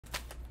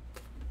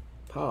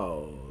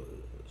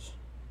Pause.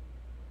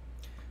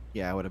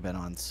 Yeah, I would have been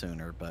on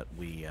sooner, but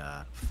we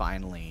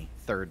finally,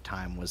 third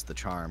time was the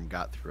charm,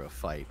 got through a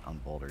fight on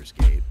Baldur's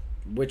Gate.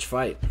 Which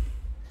fight?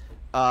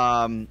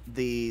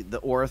 The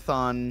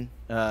Orthon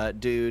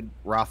dude,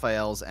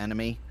 Raphael's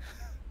enemy.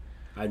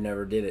 I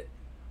never did it.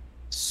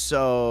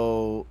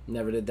 So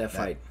Never did that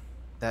fight.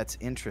 That's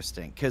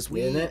interesting because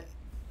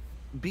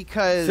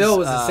Phil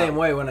was the same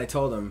way when I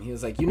told him. He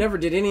was like, "You never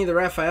did any of the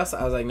Raphael."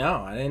 I was like,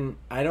 "No, I didn't.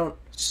 I don't."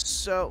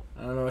 So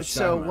I don't know what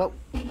you're talking about.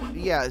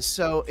 Yeah.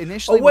 So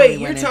initially, Oh wait,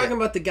 you're talking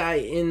about the guy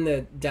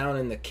down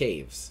in the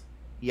caves.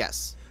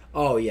 Yes.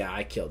 Oh yeah,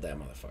 I killed that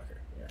motherfucker.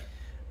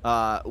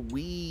 Yeah.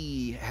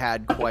 We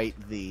had quite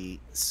the.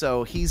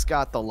 So he's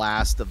got the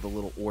last of the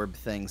little orb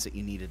things that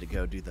you needed to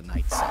go do the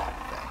night song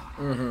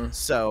thing. Mm-hmm.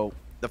 So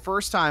the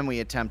first time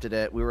we attempted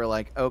it, we were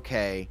like,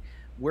 okay,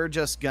 we're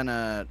just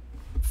gonna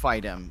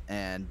fight him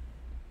and,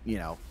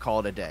 call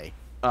it a day.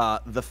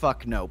 The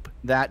fuck nope.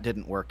 That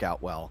didn't work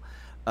out well.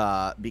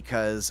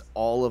 Because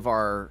all of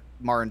our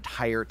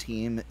entire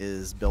team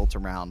is built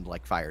around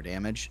like fire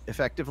damage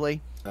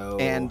effectively. Oh.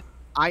 And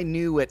I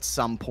knew at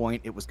some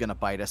point it was going to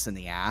bite us in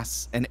the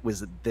ass, and it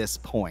was at this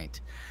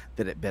point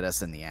that it bit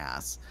us in the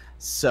ass.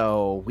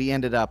 So we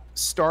ended up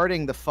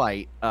starting the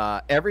fight.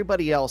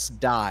 Everybody else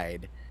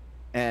died,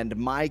 and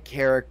my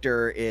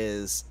character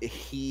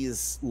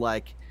he's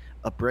like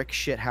a brick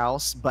shit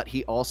house, but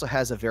he also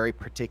has a very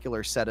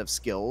particular set of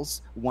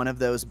skills. One of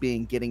those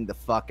being getting the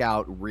fuck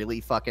out really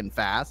fucking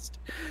fast.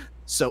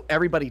 So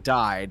everybody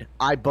died.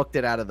 I booked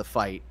it out of the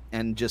fight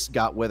and just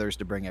got Withers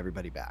to bring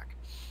everybody back.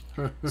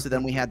 So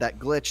then we had that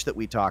glitch that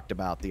we talked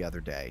about the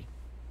other day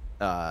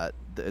that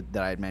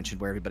I had mentioned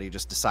where everybody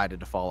just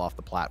decided to fall off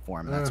the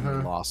platform, and that's when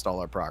we lost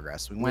all our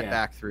progress. We went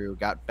back through,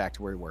 got back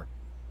to where we were,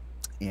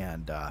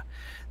 and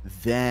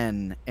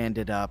then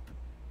ended up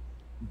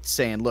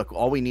saying, look,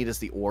 all we need is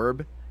the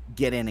orb,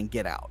 get in and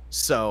get out.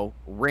 So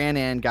ran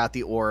in, got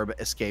the orb,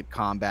 escaped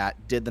combat,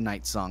 did the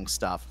night song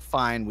stuff.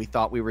 Fine, we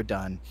thought we were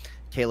done.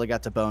 Kayla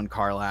got to bone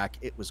Karlach.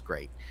 It was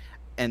great.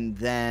 And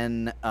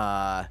then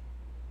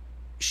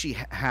she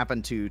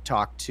happened to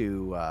talk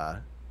to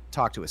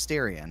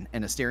Asterion,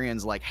 and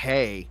Asterian's like,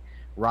 hey,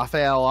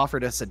 Raphael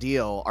offered us a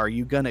deal. Are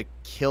you gonna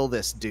kill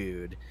this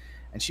dude?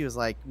 And she was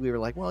like, we were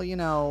like, well,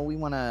 we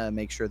want to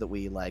make sure that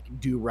we like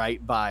do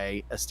right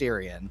by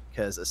Asterion,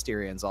 because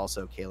Asterion's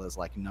also Kayla's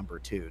like number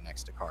 2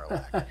 next to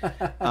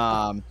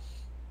Karlach.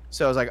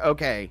 So I was like,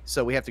 okay,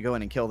 so we have to go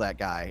in and kill that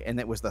guy. And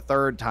it was the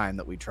third time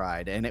that we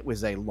tried, and it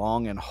was a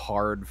long and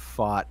hard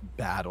fought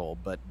battle,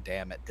 but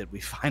damn it, did we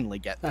finally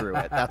get through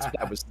it. That's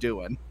what I was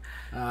doing.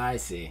 I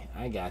see.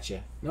 I got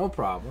you. No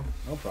problem.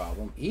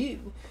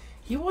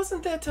 He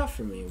wasn't that tough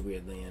for me,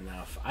 weirdly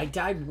enough. I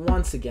died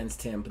once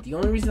against him, but the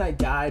only reason I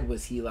died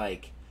was he,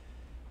 like,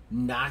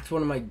 knocked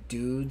one of my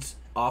dudes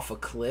off a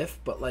cliff,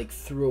 but, like,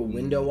 threw a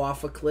window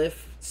off a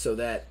cliff so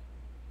that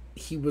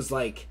he was,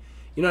 like,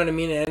 you know what I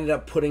mean? It ended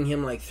up putting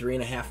him, like,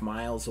 3.5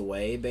 miles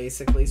away,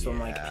 basically. So I'm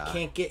like, I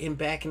can't get him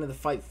back into the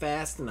fight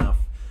fast enough.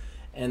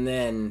 And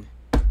then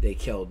they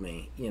killed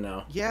me,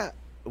 Yeah,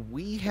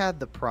 we had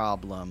the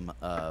problem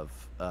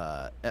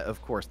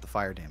of course, the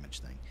fire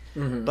damage thing.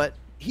 Mm-hmm. But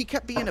he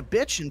kept being a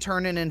bitch and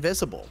turning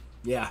invisible.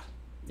 Yeah.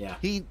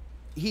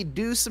 He'd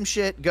do some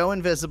shit, go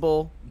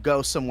invisible,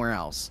 go somewhere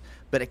else.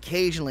 But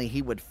occasionally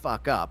he would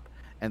fuck up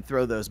and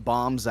throw those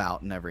bombs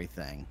out and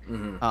everything.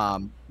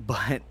 Mm-hmm.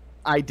 But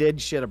I did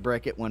shit a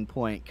brick at one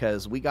point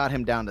because we got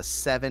him down to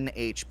 7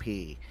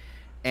 HP.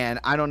 And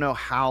I don't know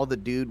how the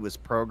dude was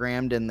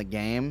programmed in the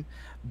game,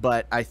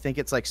 but I think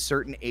it's like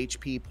certain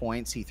HP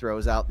points he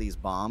throws out these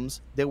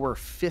bombs. There were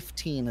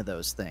 15 of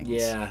those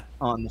things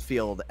on the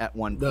field at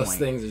one point. Those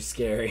things are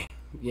scary.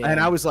 Yeah. And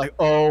I was like,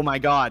 oh my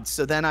God.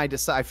 So then I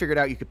figured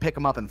out you could pick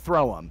them up and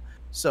throw them.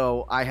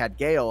 So I had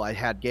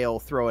Gale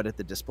throw it at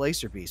the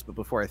Displacer Beast, but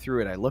before I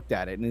threw it, I looked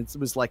at it, and it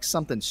was like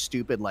something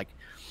stupid, like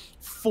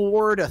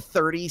 4 to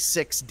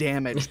 36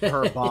 damage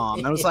per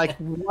bomb. I was like,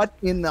 what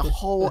in the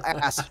whole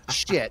ass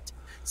shit?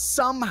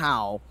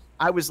 Somehow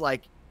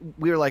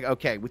we were like,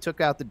 okay, we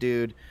took out the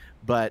dude,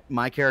 but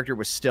my character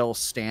was still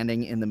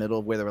standing in the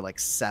middle where there were like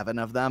 7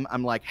 of them.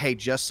 I'm like, hey,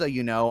 just so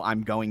you know,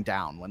 I'm going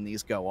down when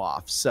these go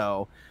off.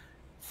 So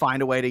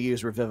find a way to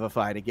use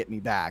Revivify to get me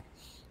back.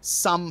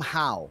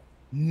 Somehow,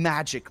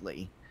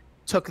 magically,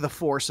 took the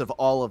force of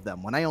all of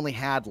them when I only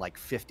had like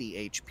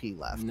 50 HP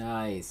left.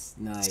 Nice.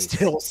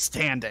 Still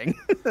standing.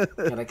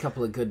 Got a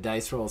couple of good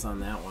dice rolls on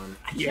that one.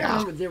 I can't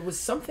remember. There was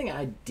something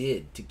I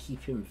did to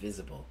keep him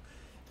visible.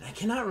 I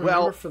cannot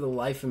remember for the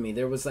life of me.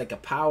 There was like a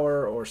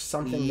power or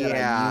something that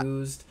I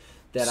used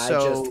that I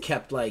just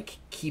kept like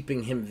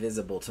keeping him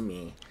visible to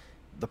me.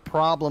 The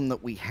problem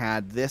that we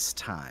had this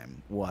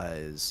time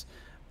was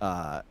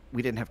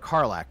we didn't have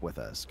Karlach with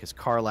us, because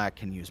Karlach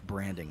can use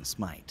Branding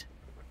Smite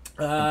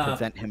and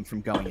prevent him from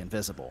going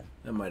invisible.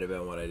 That might have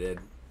been what I did.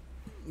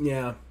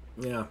 Yeah.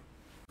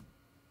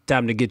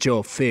 Time to get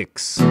your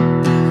fix.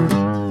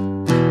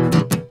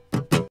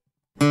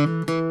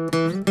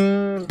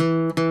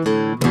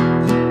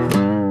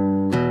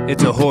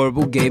 It's a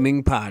horrible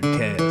gaming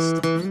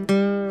podcast.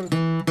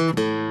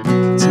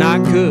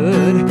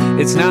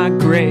 It's not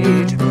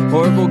great.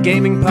 Horrible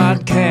gaming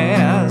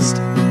podcast.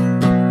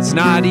 It's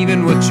not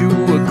even what you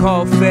would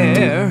call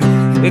fair.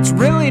 It's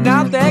really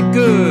not that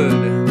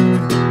good.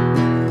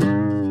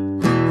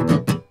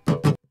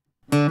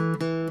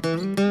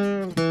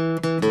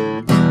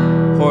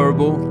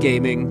 Horrible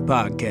Gaming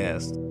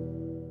Podcast.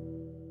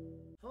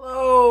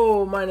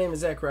 Hello, my name is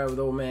Zachariah with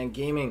Old Man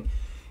Gaming.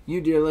 You,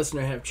 dear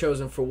listener, have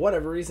chosen for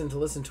whatever reason to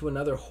listen to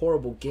another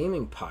Horrible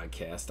Gaming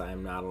Podcast. I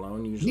am not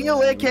alone. Usually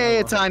Neil,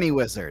 aka Tiny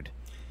Wizard.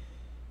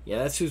 Yeah,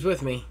 that's who's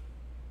with me.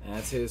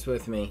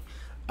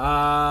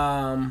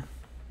 Trying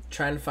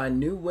to find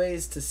new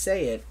ways to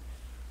say it,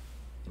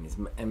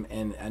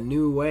 and a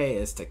new way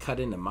is to cut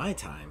into my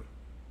time.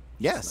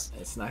 Yes.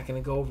 It's not going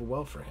to go over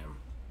well for him.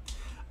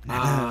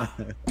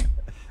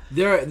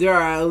 There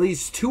are at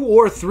least 2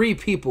 or 3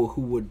 people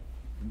who would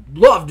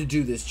love to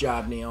do this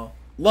job, Neil.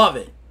 Love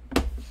it.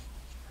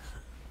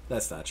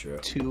 That's not true.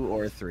 2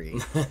 or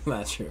 3.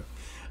 Not true.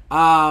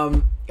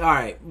 All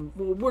right.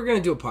 We're going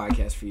to do a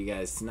podcast for you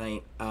guys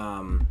tonight.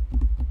 And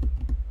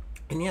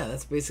yeah,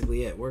 that's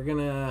basically it. We're going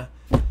to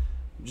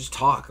just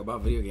talk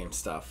about video game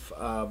stuff.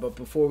 But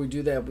before we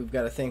do that, we've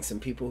got to thank some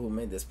people who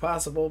made this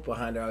possible.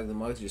 Behind our ugly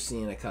mugs, you're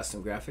seeing a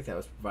custom graphic that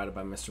was provided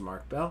by Mr.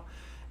 Mark Bell.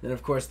 Then,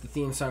 of course, the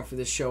theme song for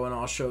this show and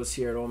all shows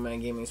here at Old Man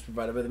Gaming is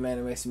provided by the man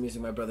who makes the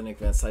music, my brother Nick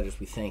Van Sliders.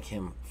 We thank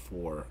him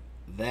for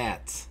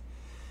that.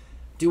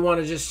 Do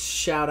want to just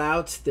shout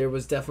out, there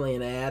was definitely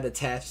an ad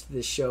attached to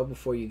this show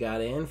before you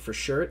got in for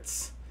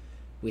shirts.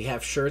 We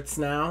have shirts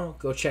now.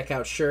 Go check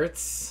out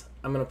shirts.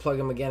 I'm going to plug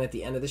them again at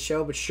the end of the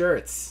show, but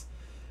shirts.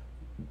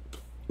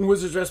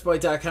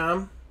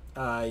 WizardsWrestleBite.com.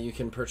 You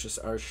can purchase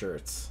our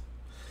shirts.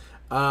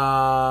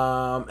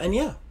 And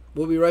yeah,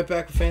 we'll be right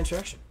back with Fan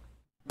Interaction.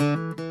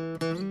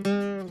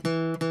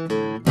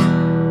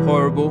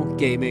 Horrible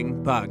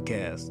Gaming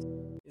Podcast.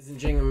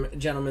 Ladies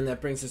and gentlemen, that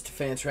brings us to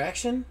Fan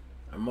Interaction.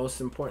 Our most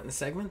important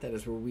segment, that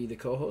is where we, the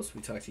co-hosts,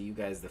 we talk to you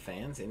guys, the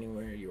fans,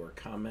 anywhere your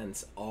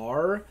comments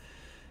are.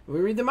 We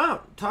read them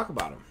out, talk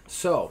about them.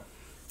 So,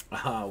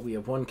 we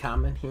have one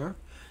comment here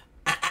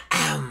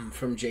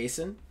from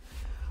Jason.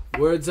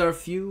 Words are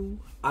few,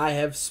 I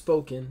have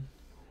spoken.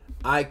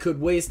 I could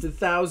waste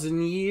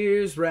 1,000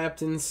 years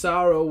wrapped in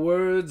sorrow,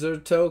 words are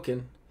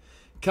token.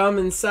 Come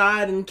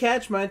inside and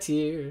catch my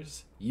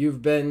tears.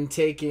 You've been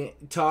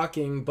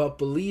talking, but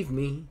believe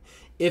me,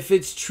 if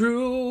it's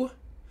true,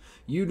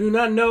 you do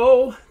not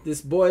know,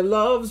 this boy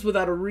loves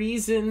without a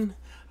reason.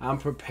 I'm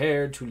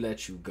prepared to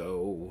let you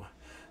go.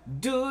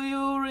 Do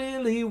you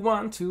really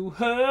want to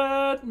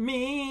hurt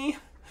me?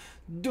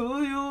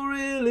 Do you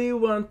really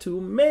want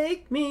to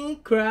make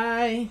me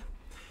cry?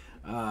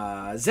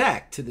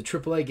 Zach, to the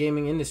AAA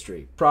gaming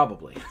industry,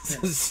 probably,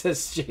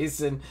 says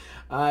Jason.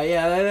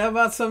 Yeah, that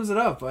about sums it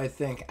up, I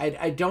think.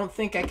 I don't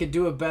think I could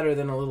do it better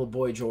than a little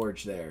boy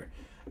George there.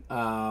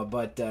 Yeah,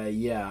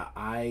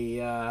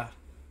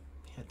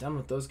 done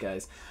with those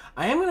guys.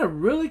 I am going to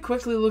really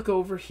quickly look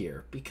over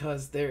here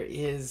because there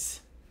is,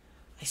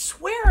 I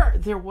swear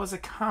there was a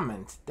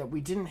comment that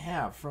we didn't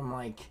have from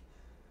like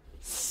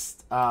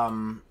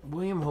William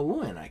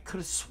Hallouen. I could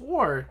have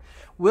swore.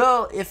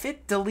 Well, if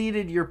it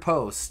deleted your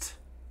post,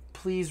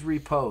 please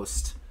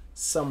repost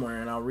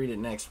somewhere and I'll read it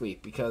next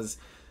week because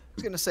I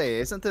was going to say,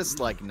 isn't this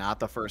like not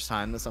the first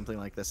time that something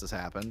like this has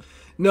happened?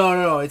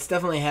 No, it's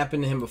definitely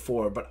happened to him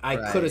before, but I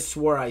Right. could have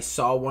swore I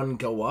saw one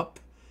go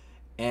up.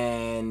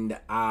 And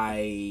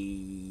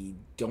I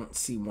don't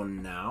see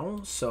one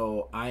now,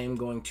 so I am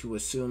going to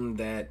assume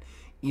that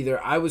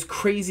either I was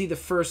crazy the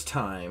first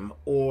time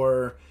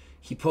or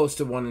he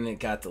posted one and it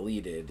got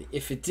deleted.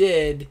 If it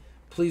did,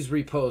 please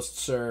repost,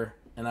 sir,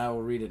 and I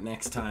will read it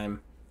next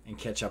time and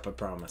catch up, I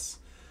promise.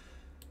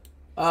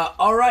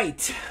 All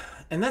right,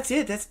 and that's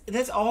it.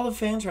 That's all of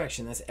Fan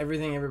Interaction. That's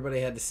everything everybody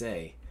had to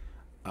say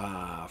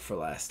for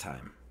last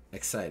time.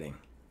 Exciting,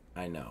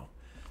 I know.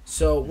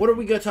 So what are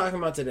we gonna talk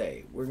about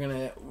today? We're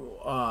gonna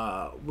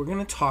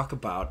talk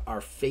about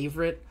our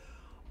favorite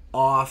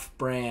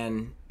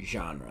off-brand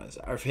genres,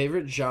 our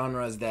favorite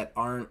genres that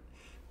aren't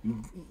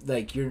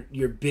like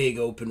your big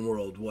open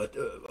world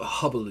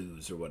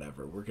hubbaloos or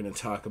whatever. We're gonna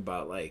talk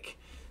about like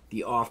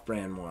the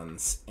off-brand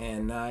ones,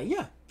 and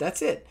yeah,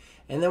 that's it.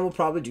 And then we'll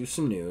probably do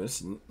some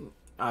news.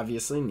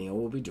 Obviously, Neil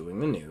will be doing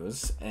the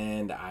news,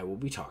 and I will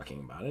be talking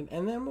about it,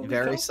 and then we'll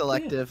Very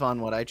selective on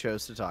what I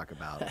chose to talk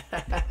about.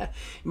 It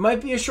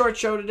might be a short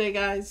show today,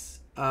 guys,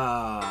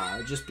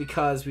 just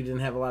because we didn't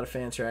have a lot of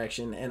fan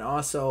interaction, and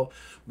also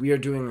we are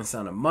doing this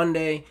on a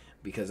Monday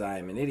because I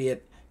am an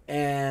idiot,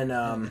 and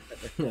I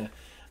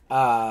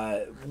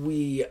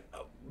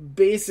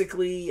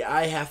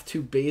have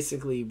to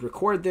basically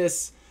record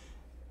this,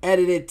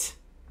 edit it,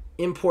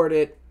 import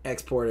it,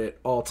 export it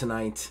all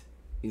tonight.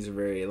 These are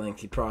very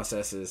lengthy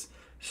processes,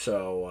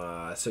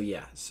 so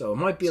yeah. So it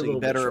might be a little.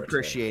 You better bit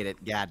appreciate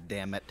it. God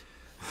damn it!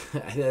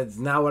 That's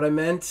not what I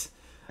meant.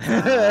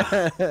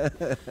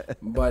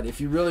 But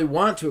if you really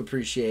want to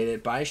appreciate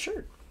it, buy a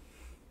shirt.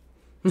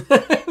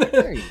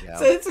 There you go.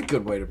 It's a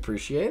good way to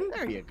appreciate it.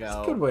 There you go. It's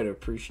a good way to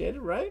appreciate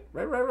it, right?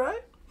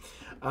 Right.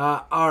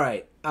 All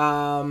right.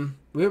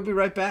 We'll be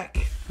right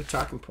back. Good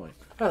talking point.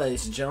 All right,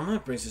 ladies and gentlemen,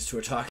 that brings us to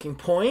a talking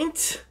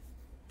point.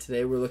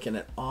 Today we're looking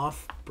at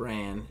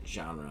off-brand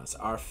genres,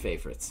 our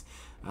favorites.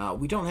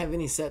 We don't have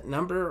any set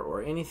number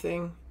or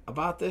anything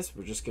about this.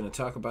 We're just going to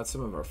talk about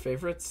some of our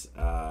favorites,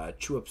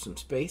 chew up some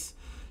space,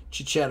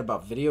 chit-chat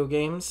about video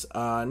games.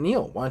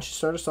 Neil, why don't you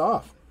start us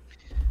off?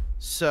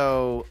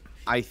 So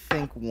I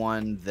think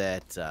one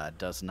that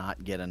does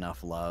not get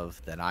enough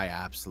love that I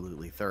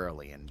absolutely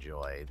thoroughly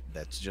enjoyed,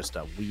 that's just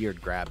a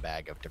weird grab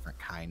bag of different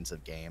kinds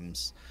of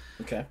games,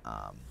 Okay.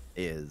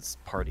 is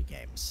party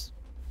games.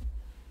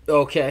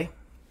 Okay.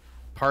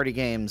 Party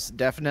games,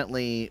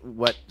 definitely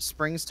what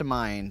springs to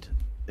mind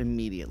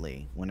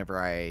immediately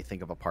whenever I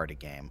think of a party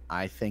game.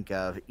 I think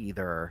of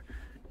either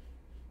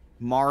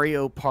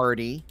Mario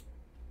Party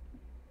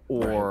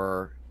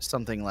or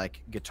something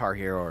like Guitar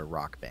Hero or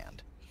Rock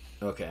Band.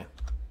 Okay.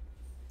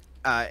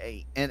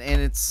 And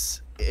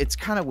it's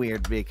kind of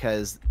weird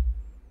because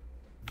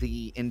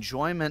the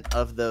enjoyment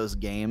of those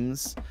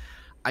games,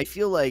 I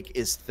feel like,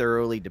 is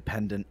thoroughly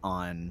dependent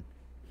on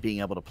being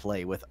able to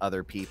play with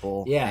other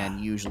people, and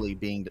usually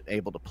being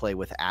able to play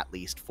with at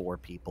least 4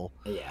 people.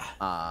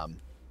 Yeah.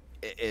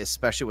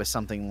 Especially with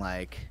something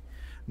like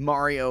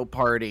Mario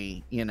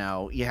Party, you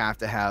have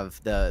to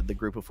have the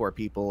group of 4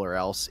 people, or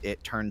else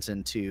it turns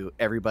into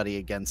everybody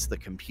against the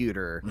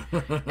computer,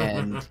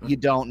 and you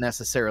don't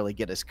necessarily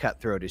get as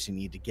cutthroat as you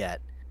need to get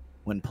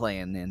when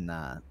playing in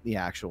the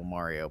actual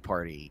Mario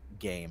Party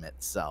game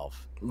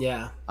itself.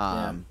 Yeah.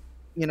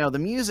 The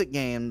music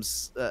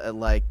games,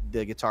 like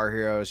the Guitar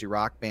Heroes, your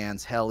Rock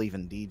Bands, hell,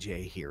 even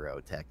DJ Hero,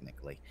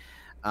 technically.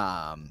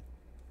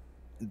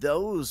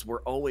 Those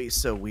were always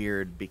so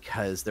weird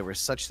because there was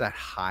such that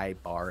high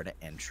bar to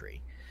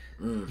entry.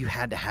 You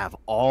had to have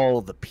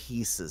all the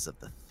pieces of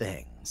the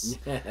things.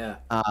 Yeah.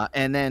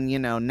 And then,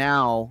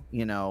 now,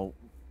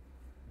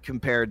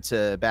 compared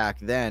to back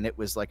then, it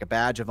was like a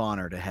badge of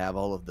honor to have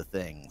all of the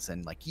things.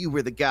 And like, you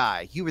were the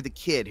guy, you were the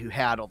kid who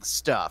had all the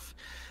stuff.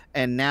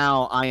 And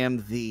now I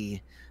am the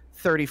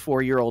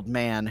 34-year-old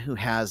man who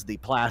has the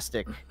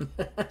plastic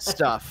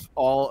stuff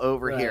all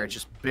over here.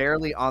 Just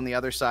barely on the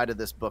other side of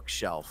this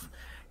bookshelf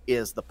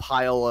is the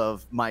pile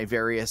of my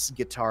various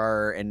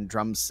guitar and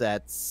drum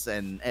sets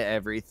and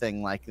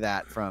everything like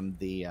that from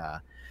the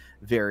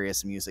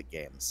various music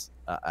games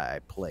I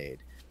played.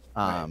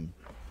 And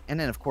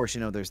then, of course,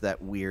 there's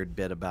that weird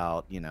bit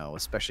about,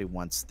 especially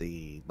once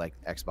the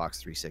Xbox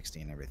 360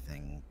 and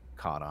everything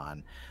caught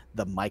on,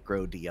 the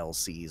micro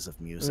DLCs of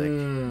music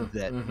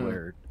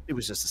where it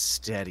was just a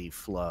steady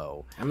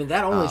flow. I mean,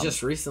 that only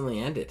just recently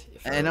ended.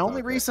 And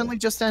only recently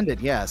just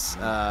ended, yes.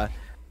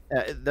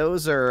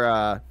 Those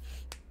are...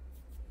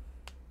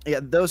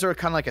 those are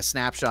kind of like a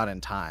snapshot in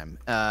time.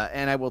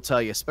 And I will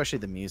tell you, especially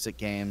the music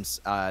games,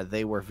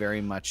 they were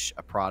very much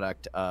a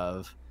product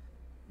of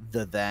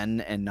the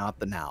then and not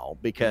the now.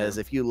 Because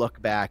if you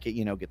look back at,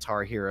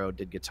 Guitar Hero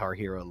did Guitar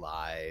Hero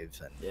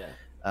Live. And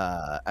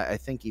I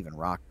think even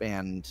Rock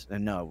Band.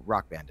 No,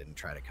 Rock Band didn't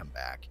try to come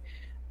back.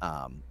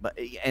 But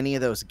any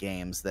of those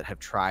games that have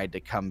tried to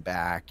come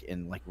back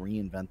and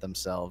reinvent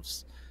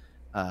themselves.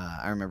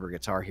 I remember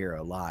Guitar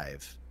Hero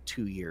Live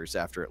 2 years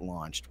after it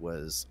launched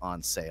was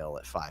on sale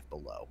at $5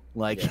 below.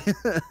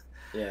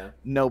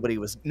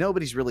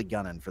 Nobody's really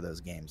gunning for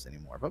those games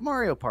anymore, but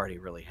Mario Party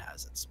really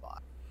has its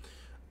spot.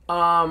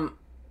 Party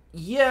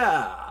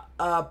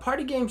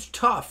games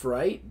tough,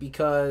 right?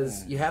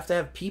 Because you have to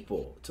have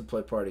people to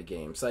play party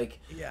games. I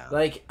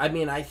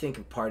think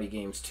of party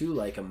games too,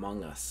 like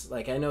Among Us.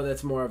 I know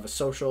that's more of a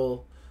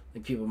social,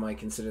 people might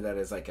consider that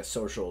as a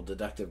social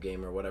deductive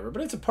game or whatever,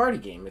 but it's a party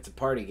game. It's a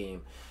party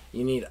game.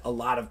 You need a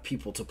lot of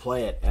people to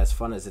play it, as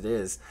fun as it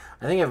is.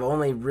 I think I've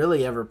only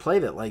really ever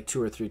played it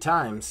 2 or 3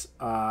 times,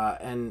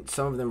 and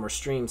some of them were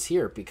streams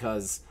here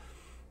because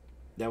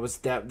that was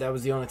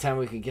the only time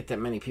we could get that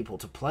many people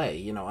to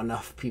play.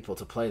 Enough people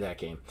to play that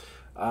game.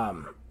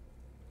 I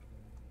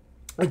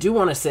do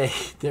want to say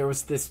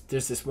there's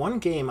this one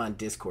game on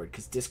Discord,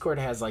 because Discord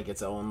has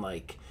its own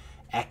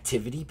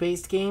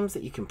activity-based games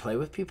that you can play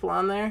with people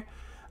on there,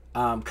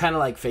 kind of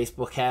like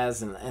Facebook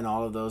has and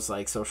all of those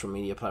social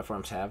media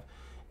platforms have.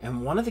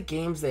 And one of the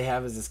games they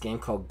have is this game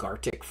called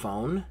Gartic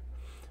Phone.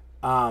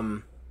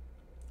 And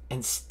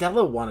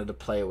Stella wanted to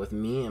play it with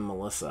me and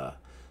Melissa.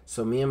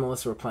 So me and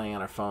Melissa were playing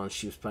on our phones.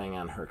 She was playing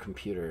on her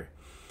computer.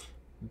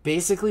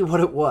 Basically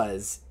what it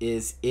was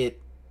is it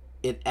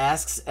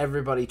asks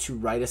everybody to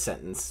write a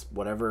sentence,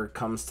 whatever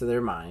comes to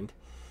their mind.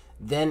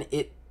 Then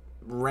it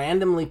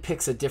randomly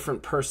picks a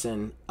different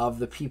person of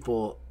the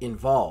people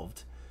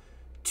involved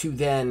to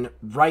then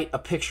write a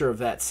picture of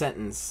that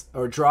sentence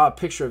or draw a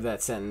picture of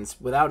that sentence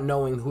without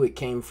knowing who it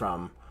came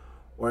from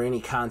or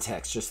any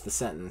context, just the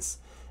sentence.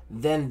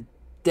 Then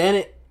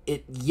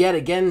it yet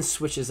again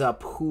switches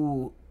up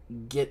who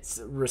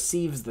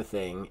receives the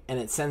thing, and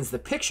it sends the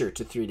picture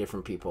to 3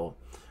 different people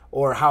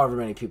or however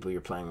many people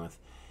you're playing with,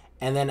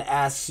 and then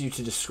asks you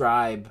to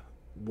describe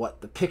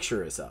what the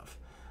picture is of.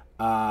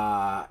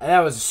 And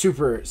that was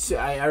super.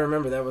 I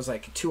remember that was a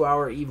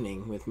 2-hour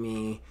evening with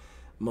me,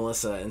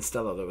 Melissa and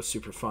Stella that was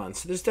super fun.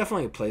 So there's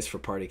definitely a place for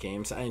party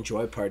games. I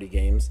enjoy party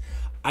games.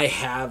 I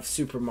have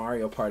Super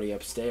Mario Party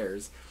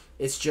upstairs.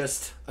 It's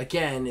just,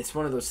 again, it's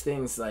one of those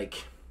things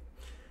like,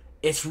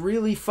 it's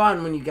really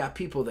fun when you got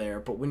people there,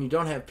 but when you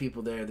don't have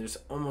people there, there's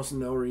almost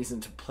no reason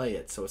to play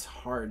it. So it's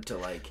hard to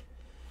like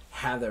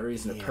have that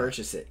reason to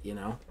purchase it, you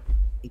know?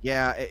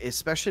 Yeah,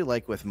 especially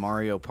like with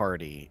Mario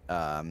Party.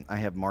 I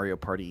have Mario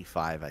Party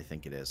 5, I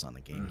think it is, on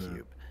the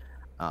GameCube.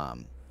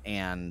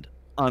 And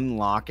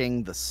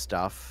unlocking the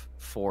stuff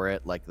for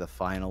it, like the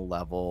final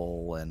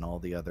level and all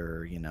the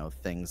other,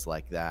 things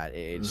like that,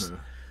 it's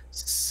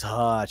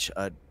such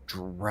a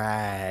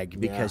drag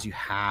because you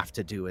have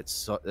to do it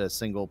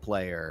single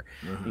player.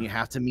 And you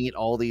have to meet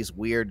all these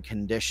weird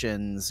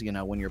conditions,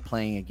 when you're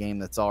playing a game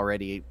that's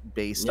already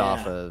based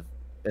off of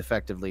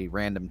effectively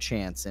random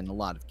chance in a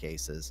lot of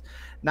cases.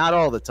 Not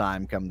all the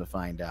time, come to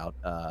find out.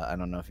 I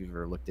don't know if you've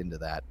ever looked into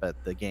that, but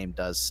the game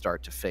does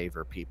start to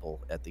favor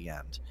people at the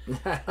end.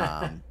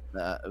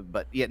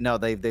 But yeah, no,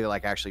 they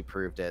like actually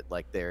proved it.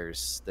 Like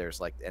there's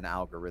like an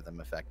algorithm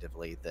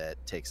effectively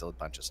that takes a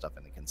bunch of stuff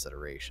into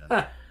consideration.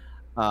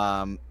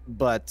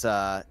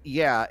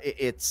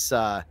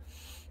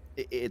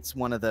 It's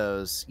one of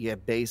those, you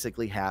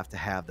basically have to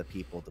have the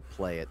people to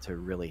play it to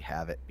really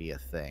have it be a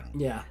thing.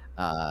 Yeah.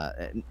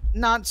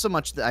 Not so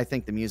much I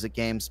think the music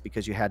games,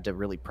 because you had to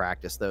really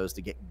practice those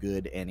to get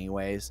good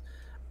anyways.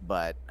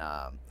 But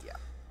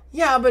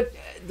yeah, but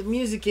the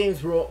music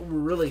games were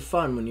really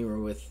fun when you were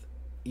with,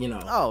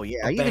 Oh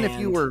yeah, even if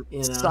you were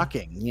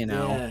sucking,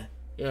 Yeah,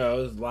 it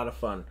was a lot of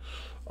fun.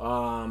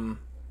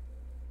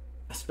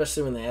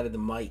 Especially when they added the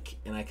mic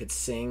and I could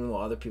sing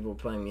while other people were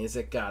playing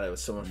music. God, it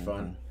was so much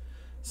fun.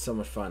 So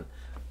much fun.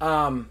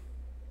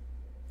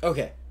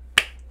 Okay,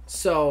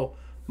 so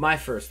my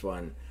first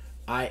one,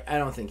 I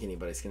don't think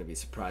anybody's going to be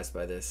surprised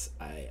by this.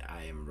 I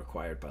am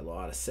required by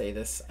law to say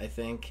this, I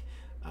think,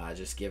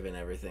 just given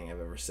everything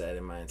I've ever said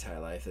in my entire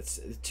life. It's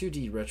a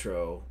 2D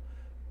retro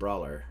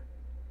brawler.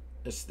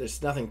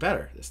 There's nothing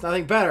better. There's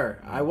nothing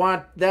better. I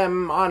want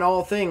them on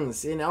all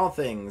things, in all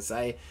things.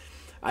 I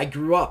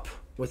grew up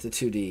with the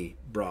 2D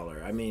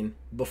brawler. I mean,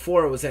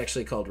 before it was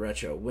actually called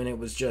retro, when it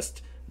was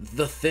just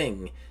the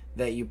thing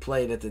that you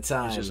played at the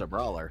time. It's just a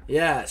brawler.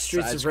 Yeah,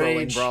 Streets of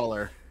Rage.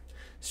 Brawler.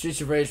 Streets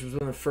of Rage was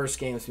one of the first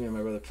games me and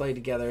my brother played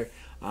together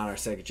on our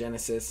Sega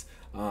Genesis.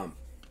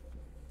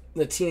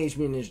 The Teenage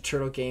Mutant Ninja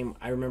Turtle game,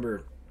 I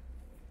remember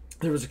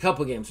there was a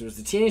couple games. There was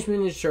the Teenage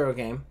Mutant Ninja Turtle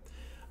game,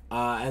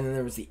 and then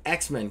there was the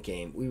X-Men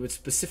game. We would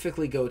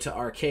specifically go to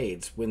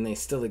arcades when they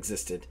still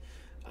existed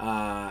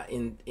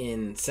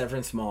in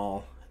Severance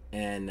Mall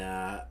and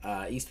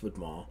Eastwood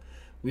Mall.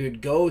 We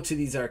would go to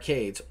these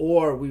arcades,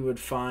 or we would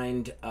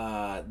find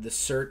the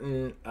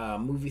certain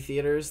movie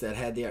theaters that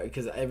had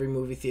because every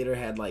movie theater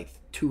had like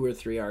 2 or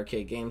 3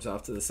 arcade games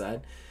off to the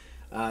side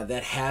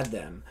that had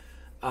them,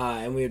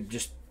 and we would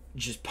just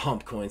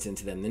pump coins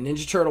into them. The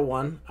Ninja Turtle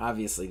one,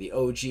 obviously, the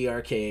OG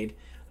arcade.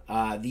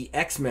 The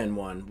X-Men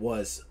one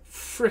was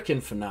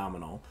freaking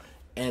phenomenal.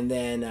 And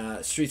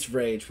then Streets of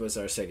Rage was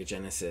our Sega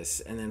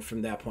Genesis. And then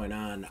from that point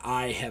on,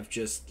 I have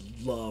just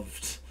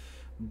loved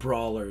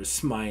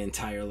brawlers my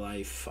entire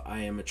life. I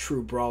am a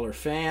true brawler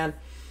fan.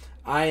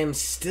 I am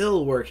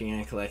still working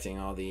on collecting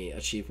all the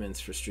achievements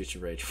for Streets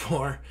of Rage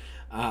 4,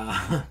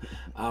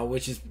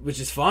 which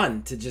is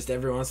fun to just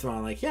every once in a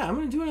while, like, yeah, I'm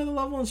going to do another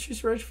level in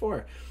Streets of Rage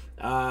 4.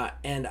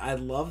 And I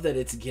love that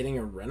it's getting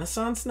a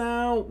renaissance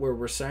now, where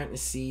we're starting to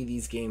see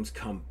these games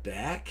come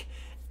back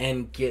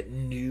and get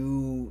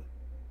new,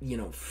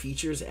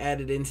 features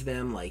added into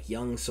them, like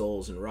Young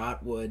Souls and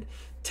Rotwood,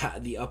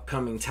 the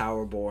upcoming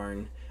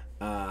Towerborn,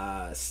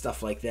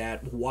 stuff like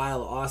that,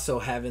 while also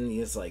having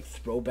these like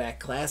throwback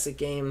classic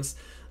games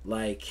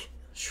like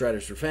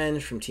Shredder's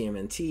Revenge from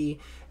TMNT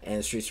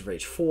and Streets of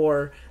Rage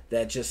 4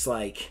 that just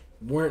like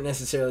weren't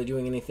necessarily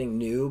doing anything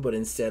new, but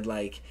instead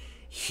like,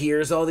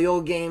 here's all the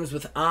old games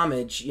with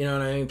homage,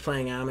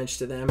 playing homage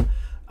to them.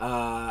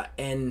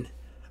 And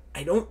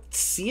I don't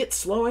see it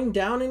slowing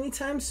down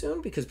anytime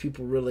soon because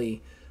people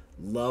really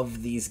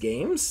love these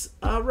games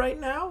right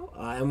now.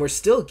 And we're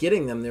still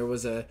getting them. There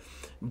was a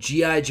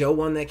G.I. Joe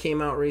one that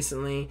came out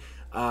recently.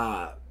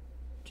 Double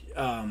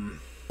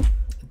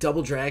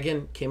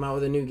Dragon came out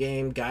with a new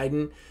game,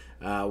 Gaiden,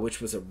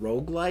 which was a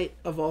roguelite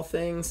of all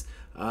things.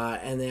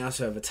 And they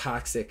also have a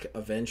Toxic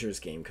Avengers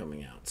game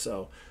coming out.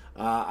 So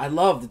I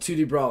love the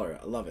 2D brawler.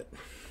 I love it.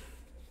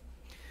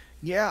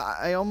 Yeah,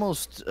 I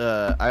almost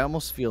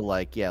feel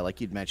like,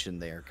 like you'd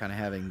mentioned, they're kind of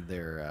having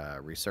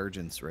their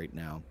resurgence right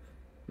now.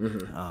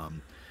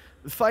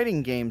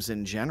 Fighting games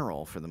in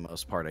general, for the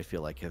most part, I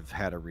feel like have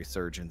had a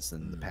resurgence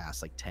in the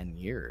past like 10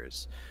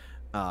 years.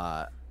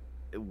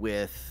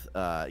 With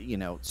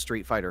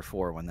Street Fighter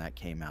 4, when that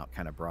came out,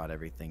 kind of brought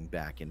everything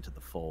back into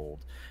the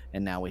fold,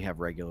 and now we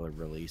have regular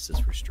releases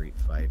for Street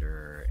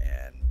Fighter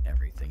and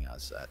everything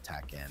else,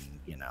 Tekken,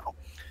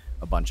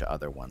 a bunch of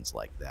other ones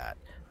like that.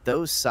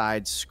 Those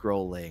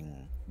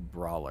side-scrolling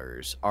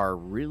brawlers are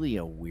really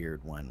a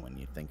weird one when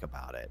you think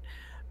about it,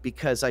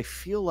 because I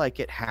feel like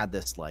it had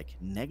this like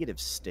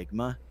negative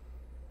stigma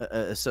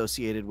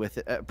associated with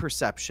it.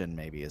 Perception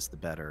maybe is the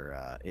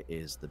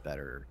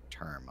better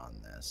term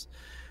on this,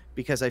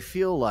 because I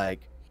feel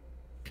like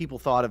people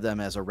thought of them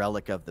as a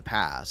relic of the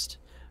past,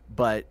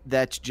 but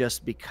that's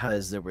just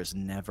because there was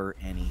never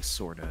any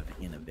sort of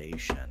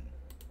innovation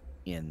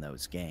in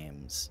those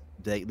games.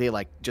 They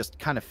like just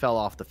kind of fell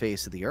off the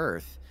face of the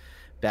earth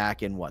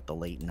back in the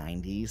late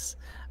 90s.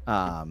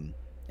 And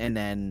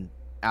then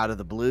out of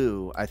the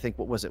blue, I think,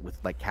 what was it, with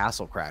like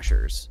Castle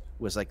Crashers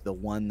was like the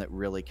one that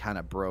really kind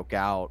of broke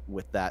out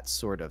with that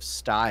sort of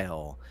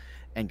style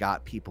and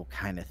got people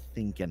kind of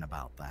thinking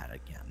about that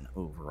again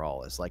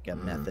overall as like a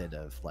method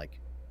of like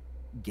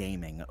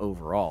gaming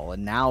overall.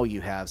 And now you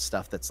have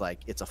stuff that's like,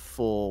 it's a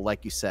full,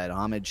 like you said,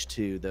 homage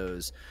to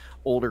those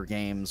older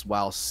games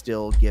while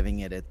still giving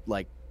it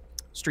like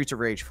Streets of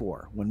Rage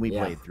 4 when we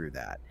played through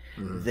that.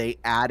 They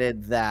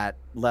added that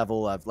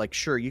level of like,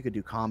 sure, you could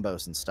do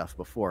combos and stuff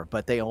before,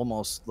 but they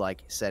almost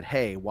like said,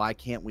 hey, why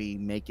can't we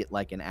make it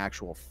like an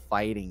actual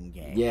fighting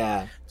game?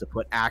 To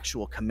put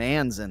actual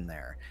commands in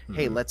there.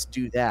 Hey, let's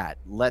do that.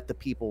 Let the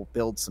people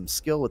build some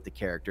skill with the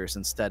characters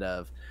instead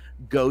of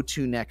go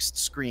to next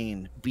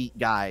screen, beat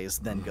guys,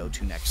 then go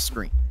to next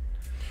screen.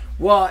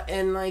 Well,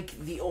 and like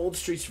the old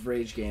Streets of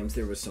Rage games,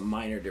 there was some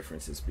minor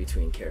differences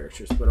between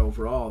characters, but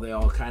overall they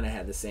all kind of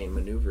had the same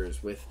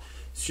maneuvers. With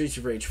Streets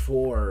of Rage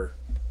 4,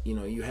 you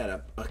know, you had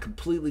a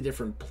completely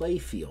different play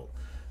field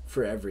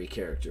for every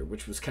character,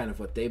 which was kind of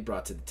what they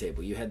brought to the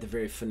table. You had the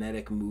very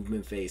phonetic,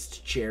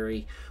 movement-based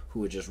Cherry, who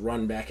would just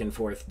run back and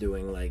forth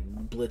doing like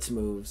blitz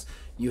moves.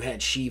 You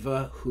had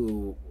Shiva,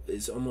 who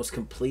is almost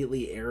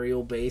completely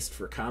aerial-based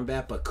for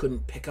combat, but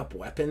couldn't pick up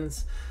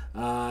weapons.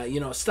 You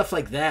know, stuff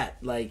like that.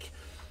 Like,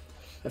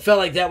 I felt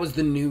like that was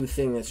the new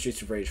thing that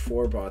Streets of Rage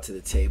 4 brought to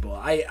the table.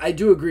 I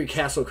do agree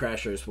Castle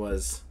Crashers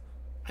was,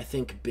 I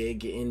think,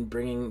 big in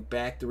bringing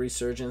back the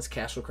resurgence.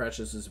 Castle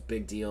Crashers was a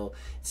big deal.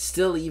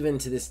 Still, even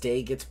to this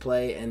day, gets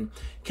play. And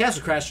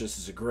Castle Crashers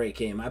is a great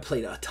game. I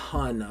played a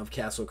ton of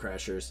Castle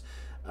Crashers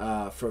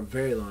for a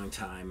very long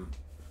time.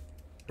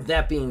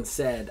 That being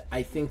said,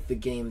 I think the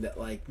game that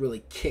like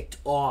really kicked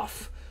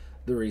off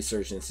the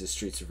resurgence is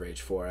Streets of Rage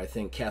 4. I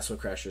think Castle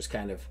Crashers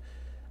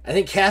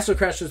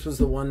was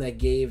the one that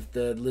gave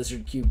the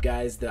Lizard Cube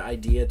guys the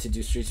idea to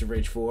do Streets of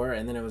Rage 4,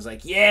 and then it was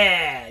like,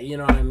 yeah, you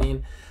know what I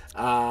mean?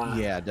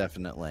 Yeah,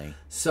 definitely.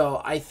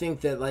 So I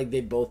think that like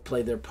they both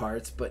play their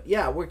parts, but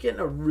yeah, we're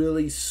getting a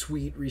really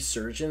sweet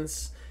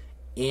resurgence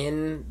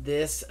in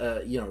this.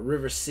 You know,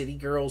 River City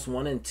Girls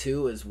 1 and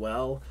 2 as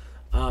well.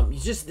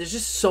 There's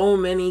just so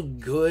many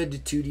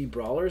good 2D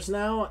brawlers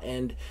now,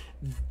 and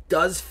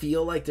does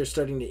feel like they're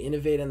starting to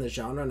innovate in the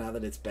genre now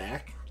that it's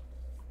back.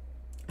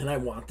 And I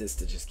want this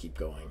to just keep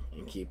going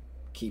and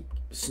keep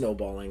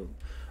snowballing.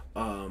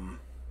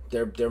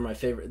 They're my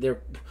favorite.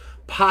 They're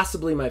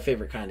possibly my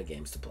favorite kind of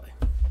games to play.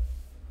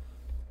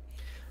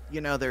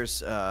 You know,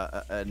 there's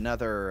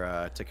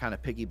another to kind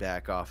of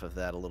piggyback off of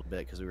that a little bit,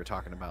 because we were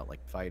talking about like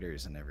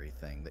fighters and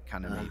everything, that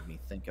kind of made me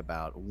think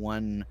about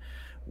one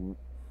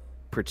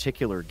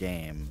particular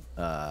game,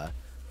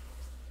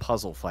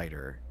 Puzzle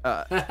Fighter.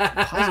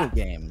 Puzzle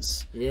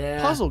games.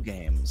 Yeah. Puzzle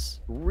games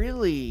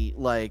really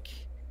like.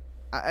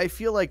 I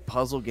feel like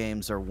puzzle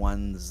games are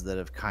ones that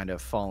have kind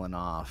of fallen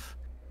off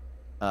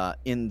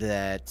in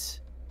that,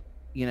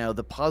 you know,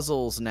 the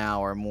puzzles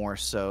now are more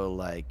so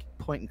like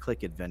point and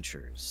click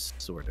adventures,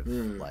 sort of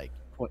like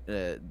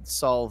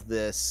solve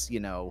this,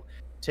 you know,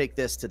 take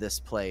this to this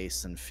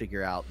place and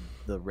figure out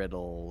the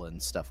riddle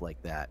and stuff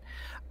like that.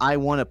 I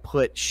want to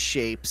put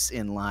shapes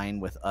in line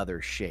with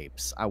other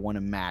shapes. I want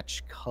to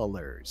match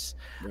colors.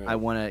 Right. I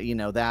want to, you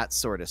know, that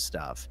sort of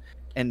stuff,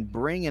 and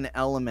bring an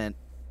element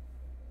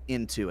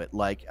into it.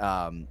 Like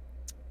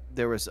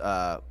there was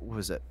what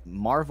was it,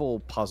 Marvel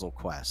Puzzle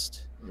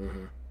Quest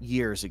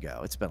years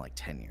ago. It's been like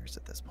 10 years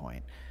at this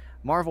point.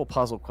 Marvel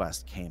Puzzle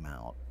Quest came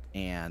out,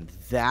 and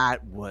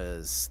that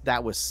was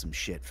some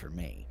shit for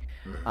me,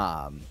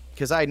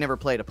 because I had never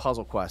played a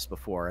Puzzle Quest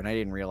before, and I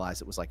didn't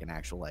realize it was like an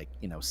actual, like,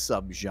 you know,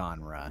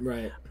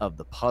 subgenre of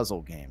the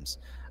puzzle games.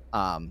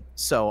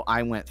 So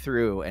I went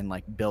through and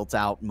like built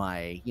out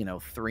my, you know,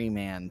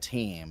 3-man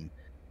team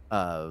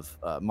of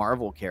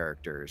Marvel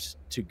characters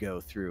to go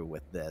through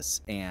with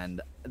this.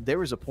 And there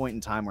was a point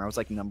in time where I was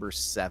like number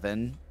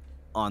 7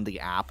 on the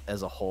app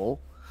as a whole.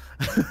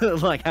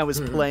 Like, I was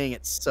playing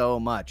it so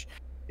much.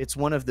 It's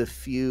one of the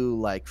few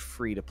like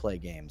free to play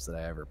games that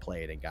I ever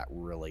played and got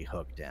really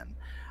hooked in.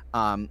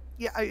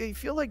 Yeah, I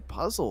feel like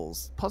puzzle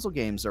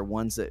games are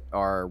ones that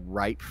are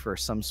ripe for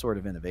some sort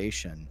of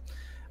innovation,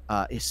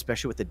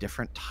 especially with the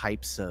different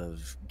types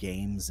of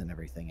games and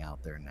everything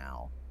out there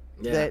now.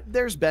 Yeah.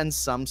 There's been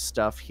some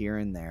stuff here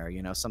and there,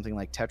 you know, something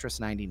like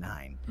Tetris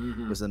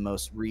 99 was the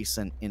most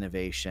recent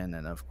innovation,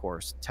 and of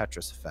course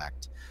Tetris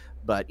Effect.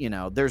 But, you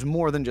know, there's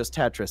more than just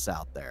Tetris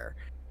out there.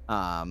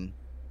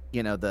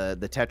 You know, the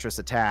Tetris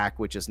Attack,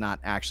 which is not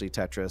actually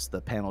Tetris,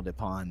 the Panel de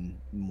Pon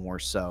more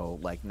so,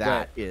 like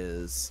that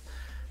is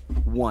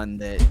one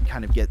that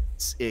kind of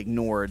gets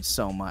ignored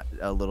so much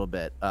a little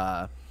bit.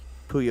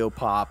 Puyo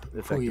Pop,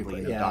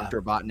 effectively, you know,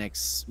 Dr.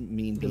 Robotnik's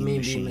Mean Bean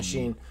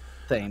Machine.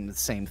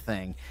 same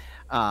thing.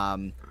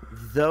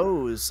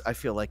 Those I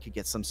feel like could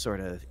get some sort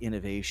of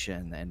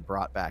innovation and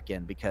brought back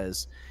in,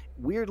 because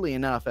weirdly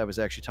enough, I was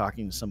actually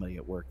talking to somebody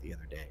at work the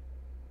other day.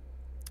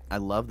 I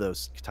love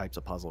those types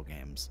of puzzle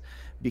games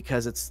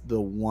because it's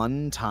the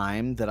one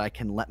time that I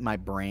can let my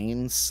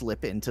brain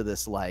slip into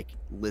this like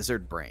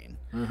lizard brain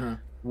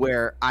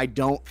where I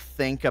don't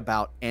think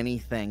about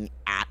anything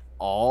at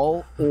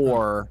all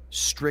or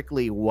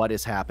strictly what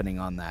is happening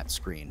on that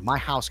screen. My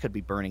house could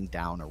be burning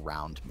down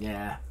around me.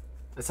 Yeah.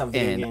 That's how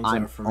video games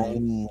I'm are for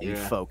me. only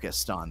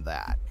focused on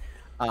that.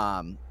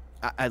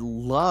 I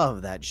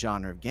love that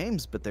genre of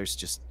games, but there's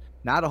just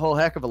not a whole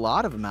heck of a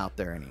lot of them out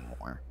there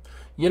anymore.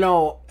 You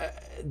know,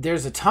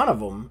 there's a ton of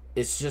them.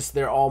 It's just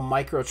they're all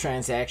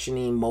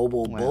microtransaction-y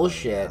mobile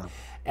bullshit. Yeah.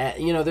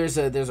 And you know, there's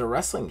a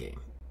wrestling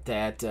game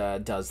that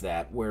does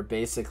that, where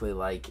basically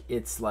like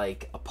it's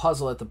like a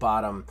puzzle at the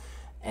bottom,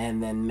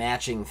 and then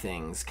matching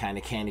things, kind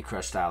of Candy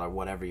Crush style or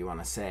whatever you want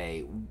to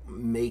say,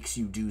 makes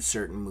you do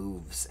certain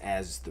moves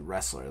as the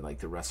wrestler, like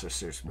the wrestler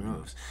certain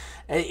moves.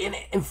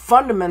 And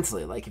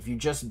fundamentally, like if you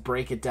just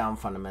break it down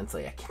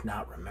fundamentally, I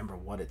cannot remember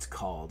what it's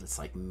called. It's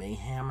like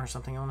Mayhem or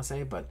something I want to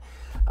say, but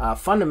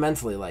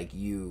fundamentally, like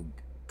you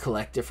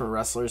collect different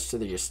wrestlers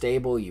to your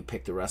stable, you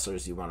pick the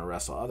wrestlers you want to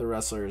wrestle other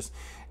wrestlers,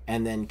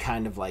 and then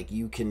kind of like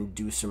you can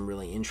do some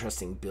really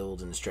interesting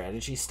build and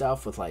strategy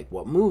stuff with like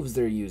what moves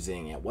they're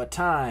using at what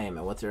time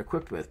and what they're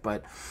equipped with.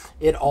 But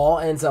it all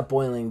ends up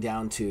boiling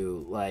down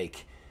to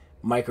like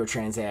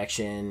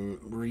microtransaction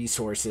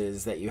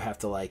resources that you have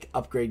to like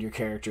upgrade your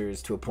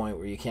characters to a point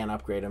where you can't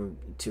upgrade them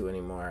to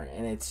anymore.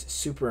 And it's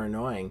super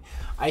annoying.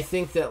 I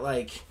think that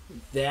like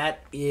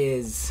that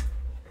is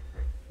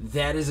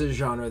a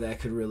genre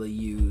that could really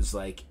use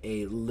like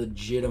a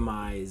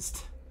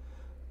legitimized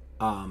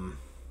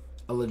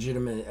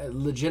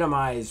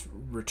legitimized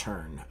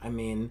return. I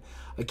mean,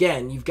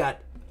 again, you've got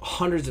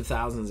hundreds of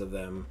thousands of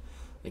them,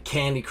 like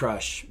Candy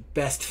Crush,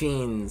 Best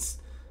Fiends,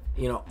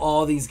 you know,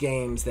 all these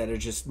games that are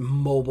just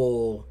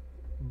mobile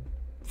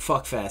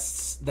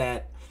fuckfests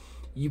that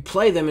you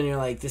play them and you're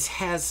like, this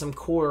has some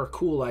core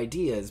cool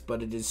ideas,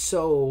 but it is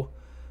so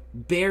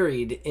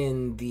buried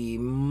in the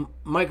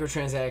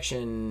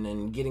microtransaction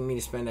and getting me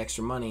to spend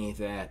extra money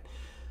that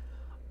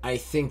I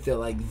think that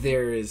like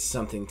there is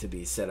something to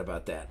be said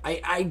about that.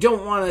 I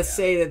don't want to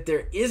say that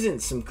there isn't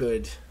some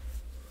good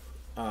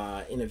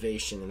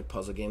innovation in the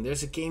puzzle game.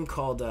 There's a game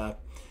called I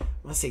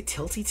want to say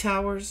Twisty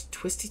Towers,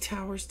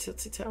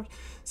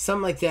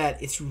 something like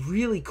that. It's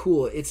really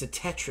cool. It's a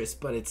Tetris,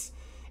 but it's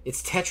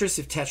Tetris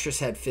if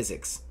Tetris had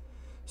physics.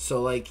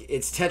 So like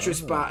it's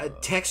Tetris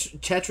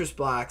Tetris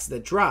blocks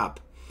that drop,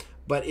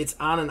 but it's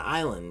on an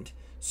island.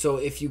 So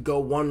if you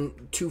go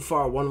too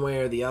far one way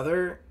or the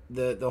other,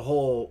 the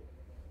whole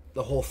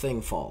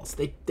thing falls.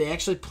 They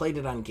actually played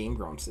it on Game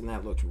Grumps, and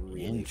that looked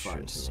really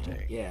fun to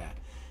me. Yeah.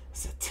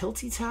 Is it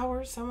Tilty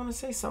Towers? I want to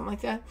say something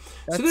like that.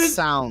 That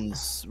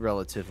sounds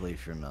relatively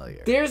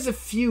familiar. There's a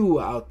few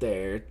out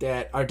there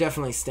that are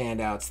definitely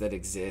standouts that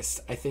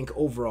exist. I think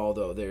overall,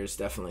 though, there's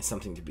definitely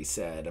something to be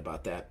said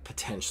about that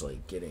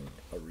potentially getting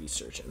a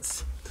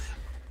resurgence.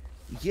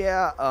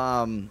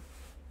 Yeah.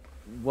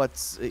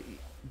 What's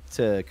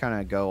to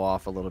kind of go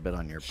off a little bit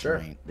on your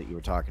point that you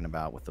were talking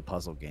about with the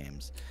puzzle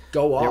games.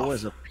 Go off. There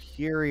was a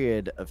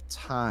period of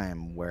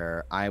time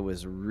where I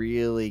was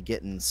really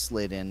getting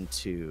slid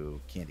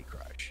into Candy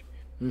Crush,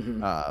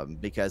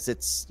 because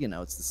it's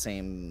the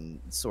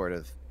same sort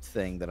of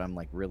thing that I'm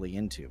like really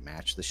into.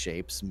 Match the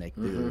shapes, make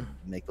the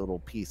little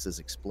pieces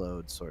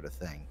explode, sort of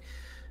thing.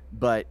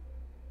 But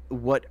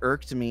what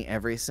irked me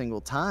every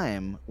single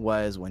time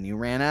was when you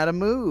ran out of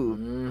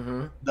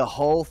move, the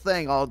whole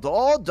thing,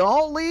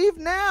 don't leave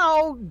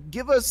now,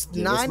 give us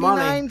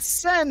 99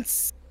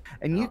 cents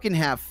and you can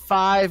have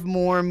 5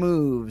 more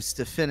moves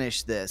to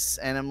finish this.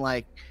 And I'm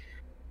like,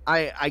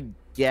 I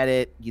get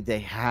it, they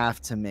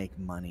have to make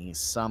money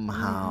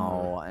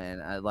somehow,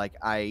 and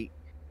I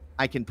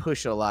can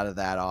push a lot of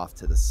that off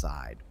to the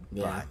side,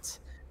 but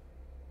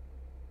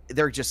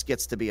there just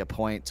gets to be a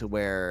point to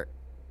where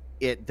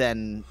it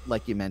then,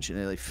 like you mentioned,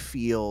 it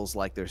feels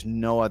like there's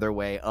no other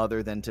way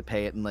other than to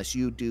pay it unless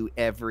you do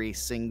every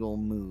single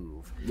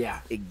move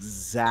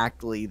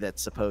exactly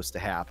that's supposed to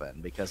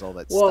happen, because all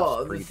that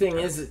stuff's the thing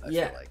is,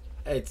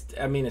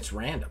 it's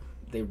random.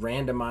 They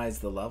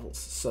randomize the levels,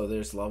 so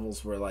there's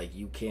levels where like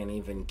you can't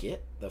even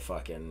get the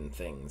fucking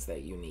things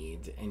that you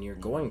need, and you're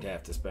going to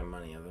have to spend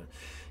money on them.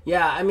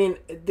 Yeah, I mean,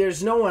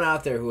 there's no one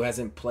out there who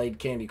hasn't played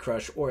Candy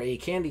Crush or a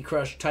Candy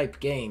Crush type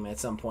game at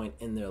some point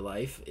in their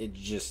life. It's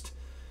just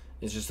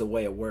the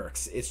way it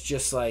works. It's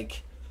just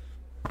like,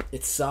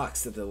 it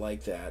sucks that they're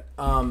like that.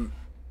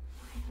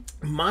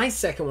 My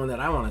second one that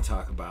I want to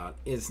talk about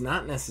is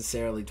not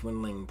necessarily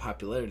dwindling in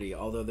popularity,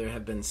 although there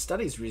have been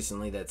studies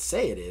recently that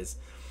say it is,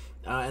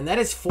 and that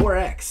is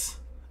 4X.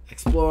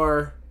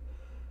 Explore,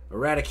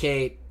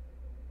 Eradicate.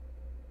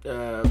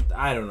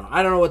 I don't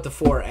know what the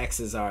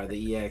 4X's are,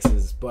 the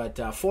EXs, but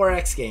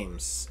 4X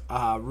games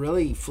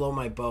really float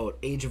my boat.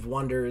 Age of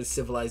Wonders,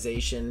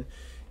 Civilization,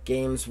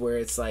 games where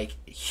it's like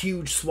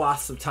huge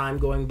swaths of time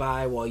going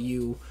by while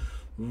you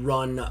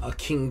run a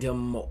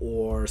kingdom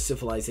or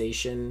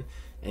civilization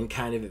and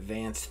kind of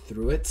advance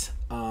through it.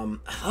 I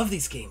love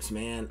these games,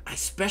 man. I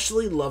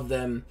especially love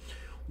them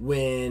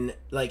when,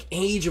 like,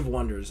 Age of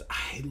Wonders.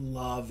 I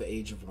love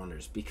Age of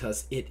Wonders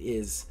because it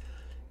is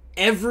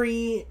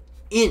every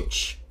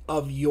inch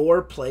of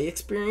your play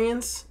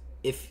experience.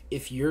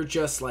 If you're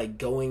just like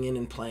going in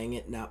and playing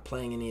it, not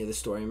playing any of the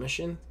story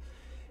mission,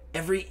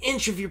 every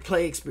inch of your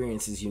play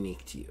experience is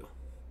unique to you.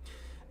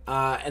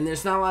 And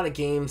there's not a lot of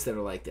games that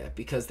are like that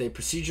because they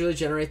procedurally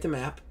generate the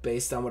map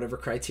based on whatever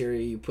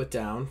criteria you put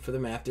down for the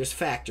map. There's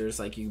factors,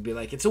 like you could be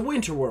like, it's a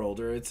winter world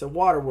or it's a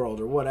water world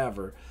or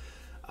whatever,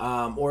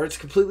 or it's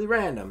completely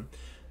random.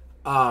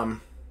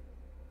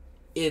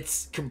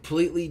 It's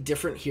completely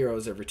different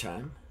heroes every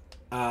time.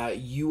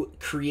 You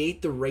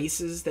create the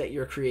races that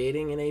you're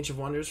creating in Age of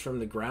Wonders from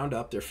the ground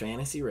up. They're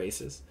fantasy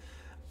races.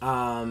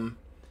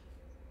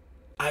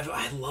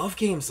 I love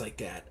games like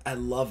that. I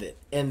love it.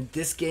 And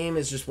this game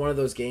is just one of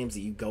those games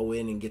that you go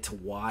in and get to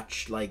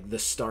watch like the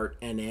start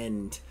and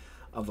end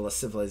of a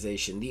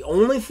civilization. The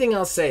only thing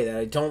I'll say that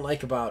I don't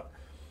like about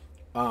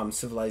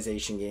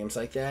civilization games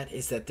like that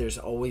is that there's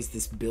always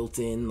this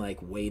built-in like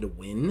way to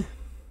win,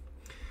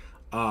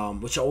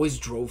 which always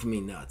drove me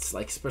nuts.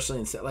 Like especially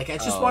in like I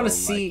just want to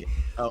see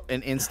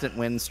an instant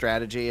win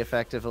strategy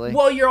effectively.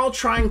 Well, you're all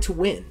trying to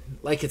win.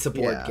 Like it's a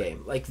board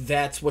game. Like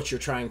that's what you're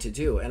trying to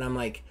do. And I'm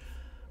like,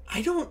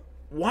 I don't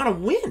want to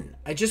win.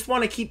 I just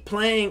want to keep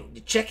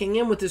playing, checking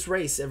in with this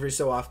race every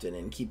so often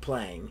and keep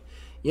playing.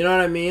 You know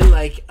what I mean?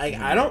 Like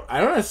I don't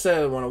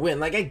necessarily want to win.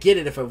 Like I get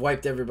it if I've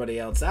wiped everybody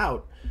else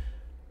out.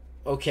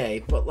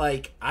 Okay, but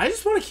like I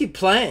just want to keep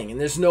playing, and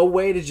there's no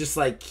way to just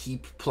like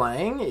keep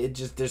playing. It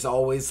just there's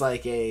always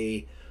like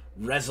a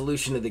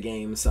resolution of the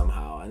game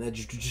somehow, and that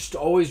just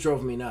always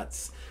drove me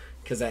nuts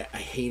because I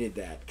hated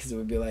that because it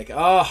would be like,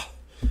 oh,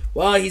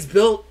 well, he's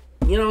built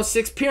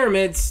 6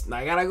 pyramids.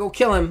 I gotta go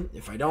kill him.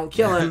 If I don't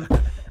kill him,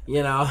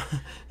 if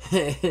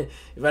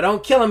I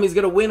don't kill him, he's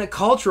gonna win a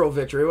cultural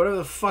victory, whatever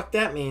the fuck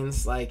that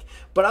means. Like,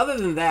 but other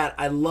than that,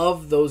 I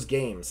love those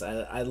games.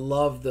 I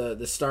love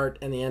the start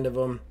and the end of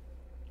them.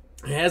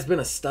 There has been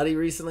a study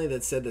recently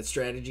that said that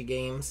strategy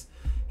games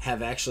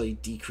have actually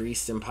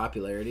decreased in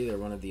popularity. They're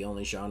one of the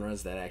only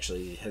genres that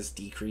actually has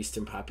decreased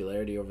in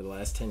popularity over the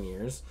last 10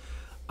 years.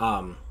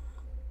 Like,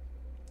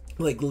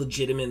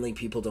 legitimately,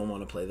 people don't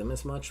want to play them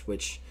as much,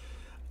 which,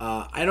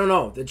 I don't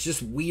know. That's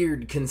just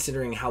weird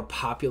considering how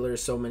popular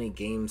so many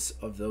games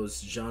of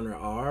those genre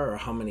are, or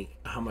how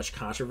much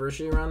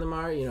controversy around them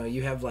are.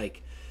 You have,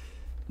 like,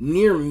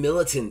 near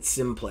militant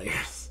sim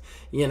players,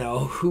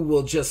 who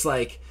will just,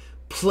 like,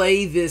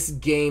 play this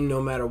game no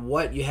matter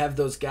what. You have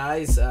those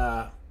guys,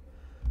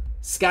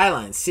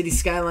 City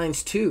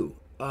Skylines 2,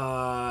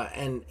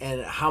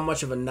 and how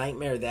much of a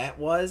nightmare that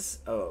was.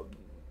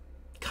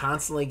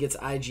 Constantly gets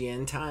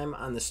IGN time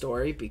on the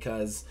story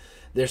because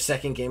their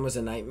second game was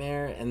a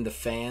nightmare, and the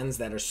fans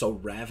that are so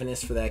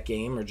ravenous for that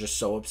game are just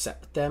so upset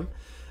with them.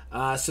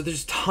 So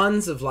there's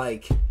tons of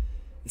it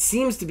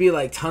seems to be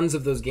like tons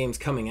of those games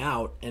coming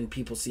out, and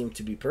people seem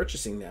to be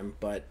purchasing them,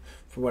 but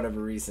for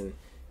whatever reason,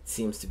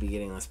 seems to be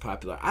getting less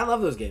popular. I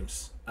love those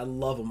games. I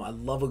love them. I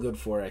love a good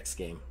 4X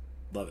game.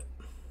 Love it.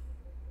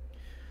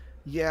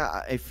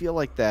 Yeah, I feel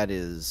like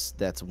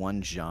that's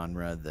one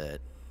genre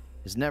that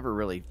has never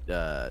really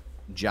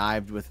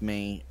jived with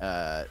me.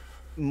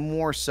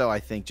 More so, I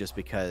think, just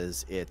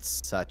because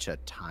it's such a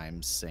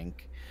time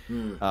sink.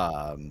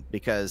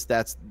 Because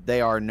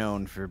they are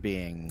known for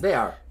being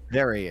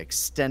very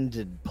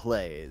extended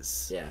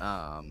plays.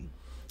 Yeah.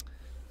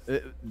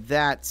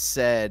 That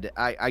said,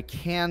 I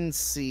can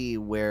see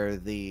where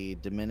the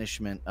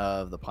diminishment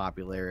of the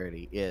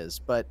popularity is,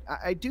 but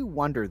I do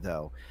wonder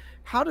though,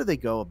 how do they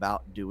go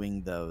about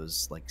doing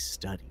those like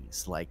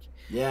studies? Like,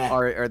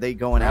 are they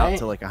going out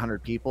to like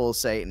 100 people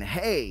saying,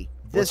 "Hey,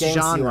 this what games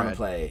genre do you want to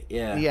play?"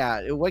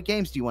 Yeah. What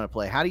games do you want to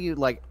play? How do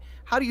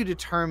you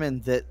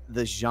determine that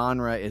the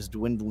genre is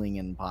dwindling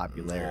in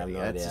popularity?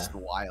 That's just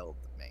wild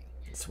to me.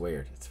 It's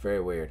weird. It's very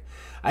weird.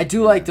 I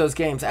do like those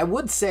games. I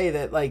would say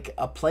that like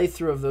a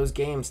playthrough of those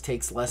games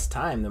takes less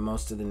time than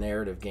most of the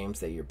narrative games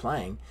that you're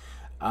playing.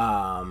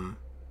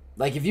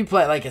 Like if you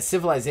play like a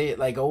Civilization,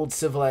 like old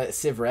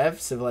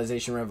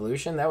Civilization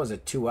Revolution, that was a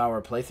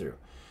 2-hour playthrough,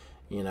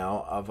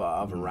 of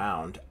a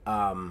round.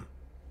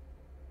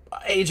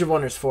 Age of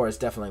Wonders 4 is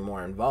definitely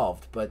more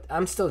involved, but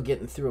I'm still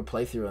getting through a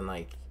playthrough in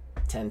like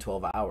 10,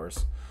 12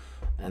 hours,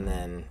 and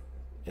then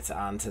it's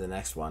on to the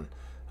next one.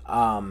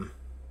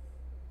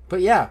 But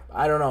yeah,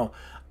 I don't know.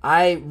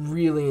 I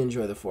really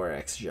enjoy the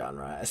 4X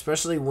genre,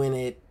 especially when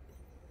it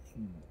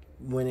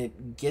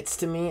gets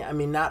to me. I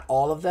mean, not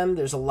all of them.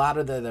 There's a lot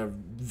of that are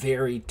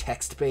very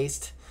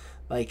text-based,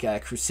 like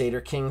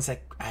Crusader Kings I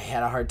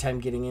had a hard time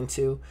getting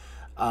into.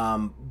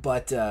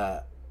 But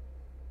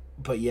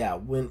yeah,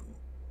 when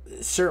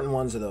certain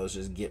ones of those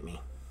just get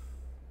me.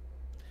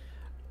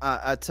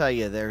 I'll tell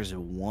you, there's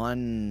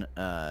one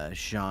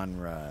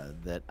genre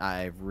that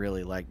I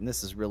really like, and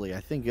this is really, I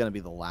think, going to be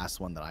the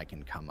last one that I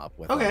can come up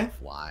with on the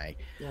fly.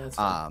 Yeah, that's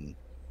fine.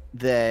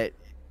 That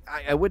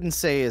I wouldn't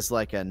say is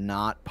like a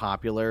not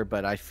popular,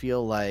 but I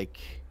feel like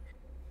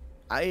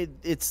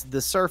it's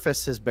the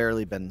surface has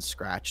barely been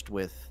scratched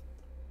with.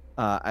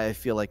 I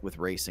feel like with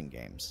racing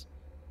games.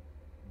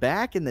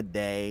 Back in the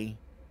day,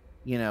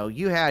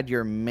 you had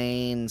your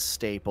main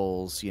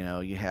staples.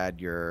 You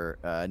had your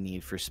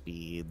Need for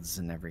Speeds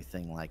and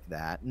everything like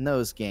that, and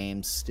those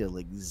games still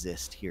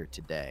exist here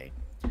today.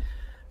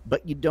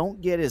 But you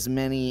don't get as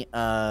many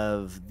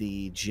of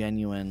the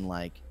genuine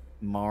like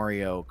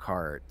Mario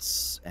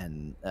Karts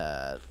and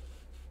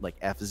like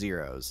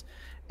F-Zeros.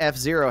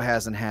 F-Zero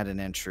hasn't had an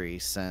entry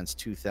since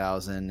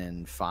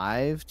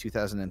 2005,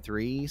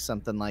 2003,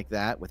 something like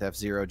that, with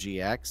F-Zero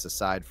GX,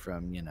 aside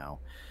from,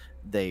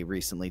 they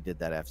recently did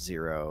that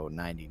F-Zero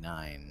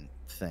 99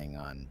 thing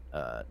on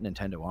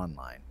Nintendo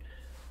Online.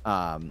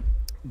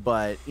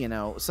 But,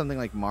 something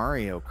like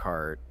Mario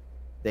Kart,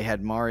 they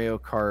had Mario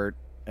Kart,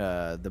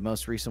 the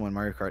most recent one,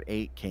 Mario Kart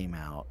 8, came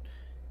out,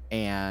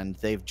 and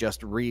they've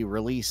just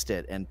re-released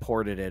it and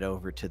ported it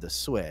over to the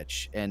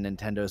Switch. And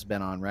Nintendo's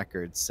been on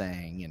record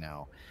saying,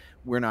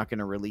 we're not going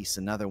to release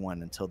another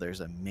one until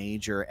there's a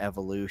major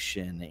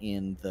evolution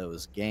in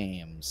those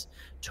games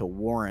to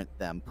warrant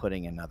them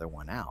putting another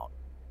one out.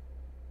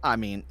 I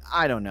mean,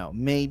 I don't know.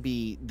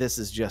 Maybe this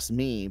is just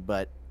me,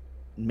 but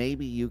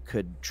maybe you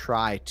could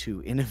try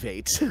to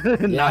innovate,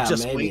 not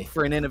just wait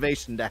for an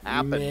innovation to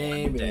happen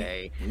one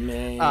day.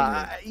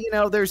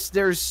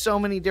 There's so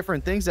many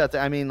different things out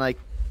there. I mean, like,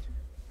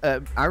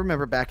 I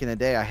remember back in the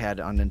day I had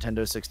on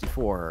Nintendo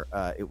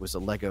 64, it was a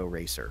Lego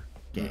Racer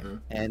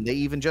game. And they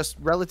even just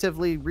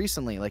relatively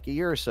recently, like a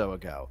year or so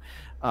ago,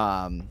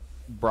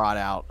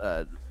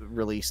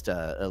 released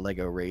a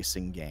Lego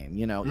racing game,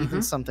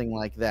 even something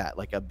like that,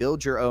 like a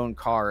build your own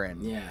car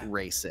and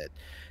race it,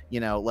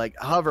 like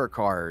hover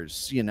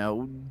cars,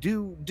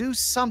 do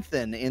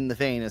something in the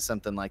vein of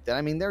something like that.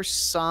 I mean, there's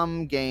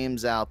some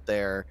games out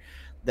there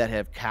that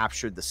have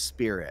captured the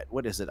spirit.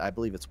 What is it? I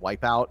believe it's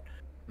Wipeout.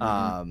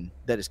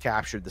 That has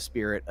captured the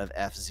spirit of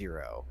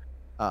F-Zero.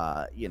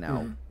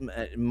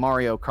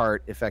 Mario Kart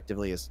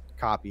effectively is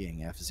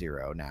copying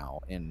F-Zero now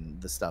in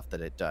the stuff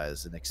that it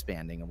does and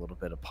expanding a little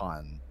bit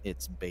upon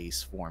its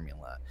base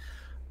formula.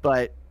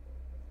 But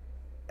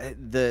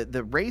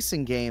the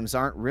racing games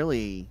aren't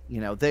really,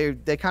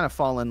 they kind of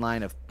fall in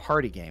line of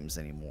party games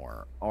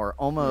anymore, or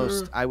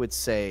almost, I would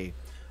say.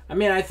 I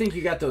mean, I think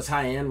you got those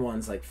high-end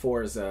ones like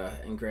Forza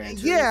and Gran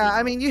Turismo. Yeah,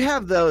 I mean, you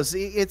have those.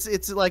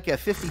 It's like a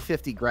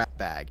 50-50 grab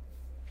bag.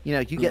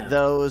 You get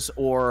those,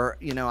 or,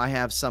 I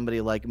have somebody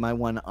like my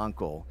one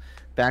uncle,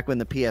 back when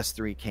the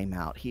PS3 came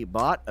out, he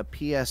bought a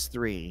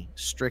PS3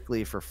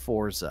 strictly for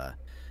Forza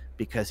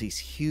because he's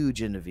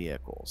huge into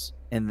vehicles,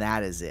 and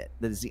that is it.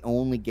 That is the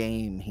only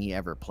game he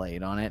ever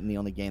played on it, and the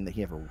only game that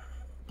he ever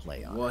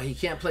play on. Well, he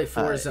can't play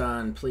Forza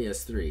on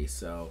PS3,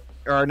 so...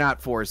 Or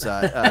not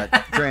Forza,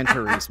 Gran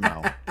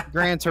Turismo.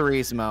 Gran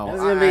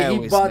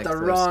Turismo. He bought the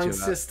wrong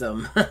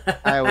system.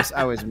 I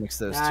always mix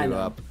those two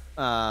up.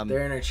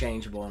 They're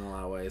interchangeable in a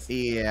lot of ways.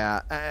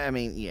 Yeah, I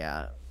mean,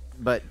 yeah.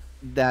 But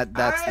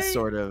that's the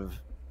sort of...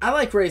 I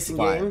like racing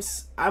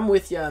games. I'm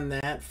with you on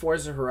that.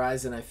 Forza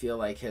Horizon, I feel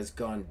like, has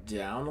gone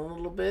down a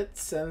little bit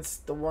since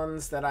the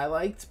ones that I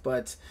liked.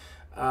 But,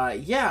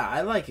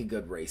 I like a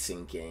good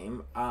racing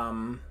game.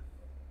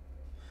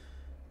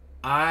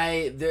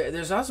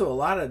 There's also a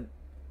lot of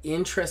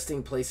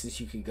interesting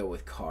places you could go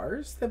with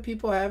cars that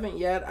people haven't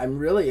yet. I'm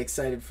really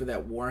excited for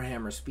that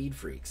Warhammer Speed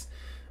Freaks.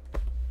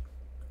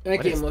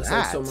 That game looks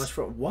like so much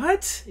fun.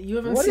 What? You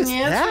haven't seen the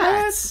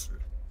answer yet?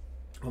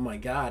 Oh my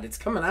god, it's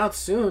coming out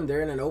soon.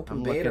 They're in an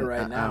open beta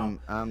right now.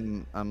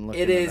 I'm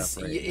looking. It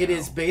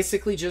is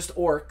basically just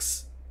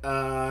orcs,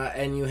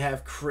 and you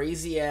have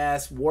crazy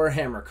ass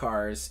Warhammer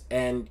cars,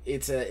 and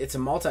it's a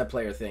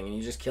multiplayer thing, and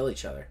you just kill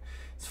each other.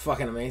 It's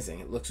fucking amazing.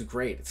 It looks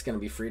great. It's gonna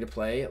be free to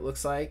play. It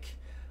looks like.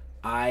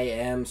 I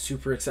am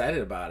super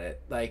excited about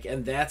it. Like,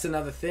 and that's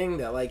another thing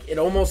that, like, it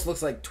almost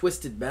looks like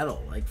Twisted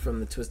Metal, like from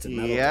the Twisted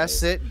Metal.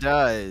 Yes, days. It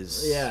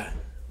does. Yeah,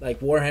 like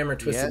Warhammer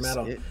Twisted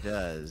Metal. Yes, it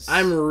does.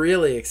 I'm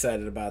really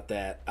excited about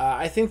that.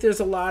 I think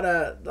there's a lot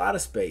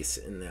of space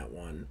in that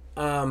one.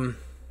 I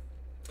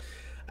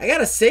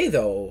gotta say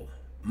though,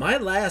 my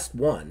last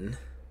one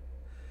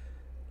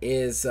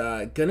is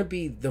gonna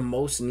be the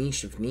most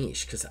niche of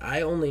niche, because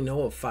I only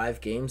know of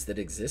 5 games that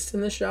exist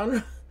in this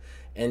genre,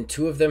 and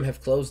 2 of them have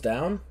closed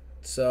down.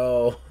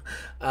 So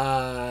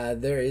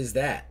there is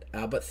that.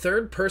 But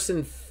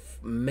third-person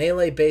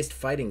melee-based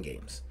fighting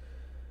games.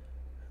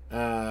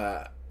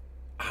 I'm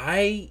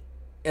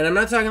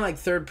not talking like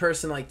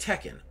third-person like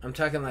Tekken. I'm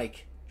talking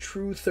like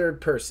true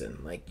third-person.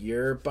 Like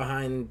you're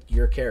behind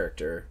your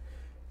character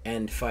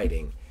and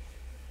fighting.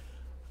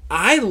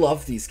 I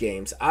love these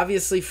games.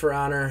 Obviously, For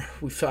Honor,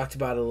 we've talked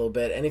about it a little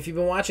bit. And if you've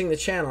been watching the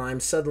channel,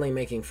 I'm suddenly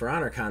making For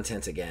Honor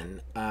content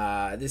again.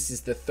 This is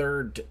the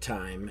 3rd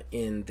time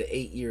in the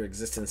 8-year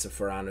existence of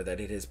For Honor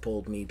that it has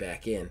pulled me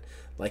back in,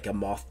 like a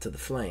moth to the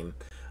flame.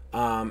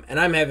 And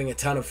I'm having a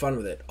ton of fun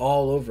with it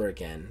all over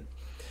again.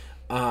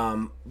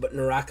 But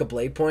Naraka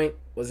Blade Point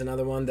was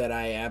another one that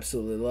I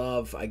absolutely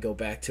love. I go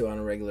back to on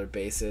a regular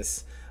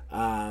basis.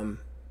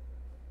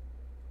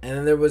 And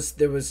then there was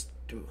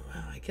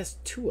well, I guess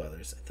 2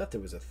 others. I thought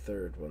there was a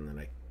third one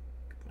that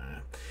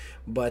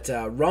but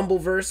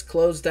Rumbleverse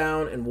closed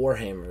down, and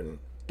Warhammer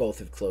both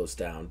have closed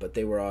down, but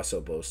they were also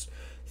both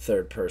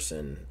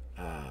third-person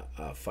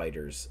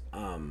fighters.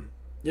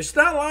 There's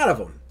not a lot of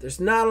them. There's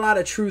not a lot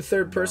of true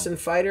third-person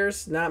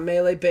fighters, not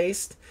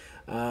melee-based.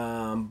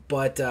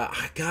 But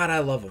God, I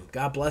love them.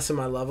 God bless them.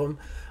 I love them.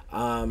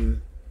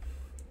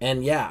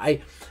 And yeah,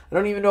 I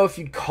don't even know if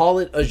you'd call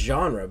it a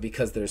genre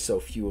because there's so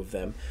few of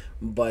them.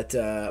 But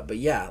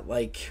yeah,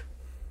 like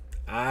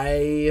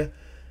I'm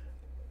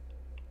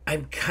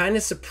kind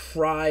of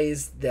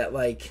surprised that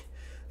like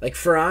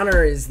For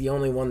Honor is the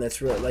only one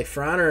that's really like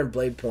For Honor and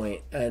Blade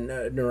Point and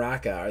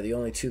Naraka are the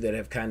only 2 that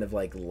have kind of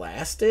like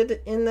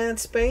lasted in that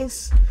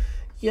space.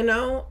 You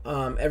know,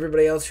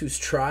 everybody else who's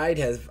tried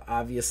has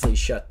obviously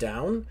shut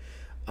down.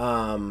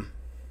 And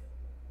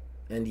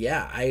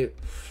yeah, I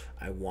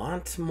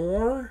want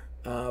more,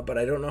 but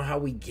I don't know how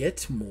we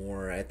get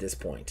more at this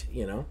point,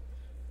 you know?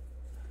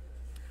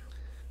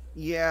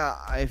 Yeah,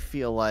 I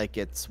feel like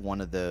it's one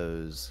of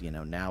those,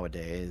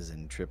 nowadays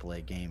in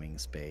AAA gaming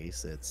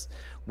space, it's,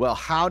 well,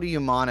 how do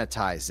you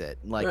monetize it?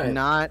 Like, Right.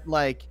 Not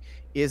like,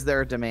 is there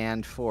a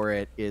demand for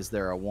it? Is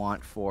there a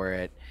want for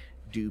it?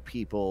 Do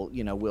people,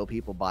 will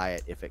people buy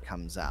it if it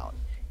comes out?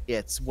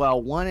 It's,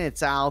 well, when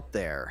it's out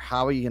there,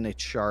 how are you going to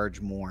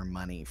charge more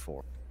money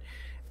for it?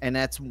 And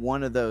that's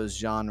one of those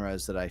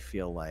genres that I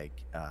feel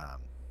like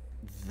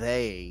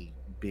they,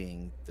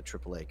 being the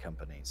AAA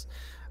companies,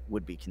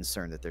 would be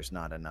concerned that there's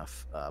not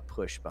enough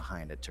push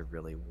behind it to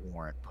really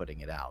warrant putting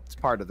it out. It's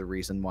part of the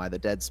reason why the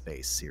Dead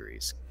Space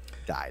series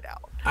died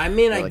out. I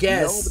mean, I Like,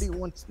 guess nobody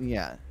wants.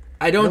 Yeah,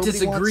 I don't nobody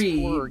disagree.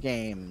 wants horror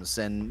games,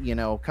 and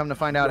come to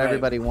find out, Right.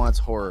 everybody wants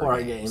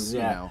horror games.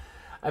 you Yeah. know.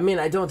 I mean,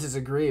 I don't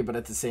disagree, but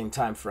at the same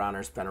time, For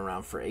Honor's been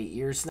around for 8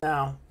 years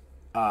now.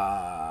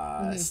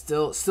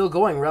 Still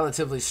going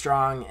relatively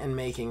strong and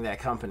making that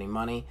company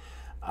money.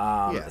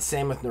 Yeah.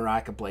 Same with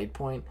Naraka Blade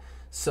Point.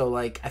 So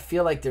like, I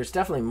feel like there's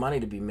definitely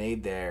money to be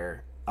made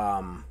there.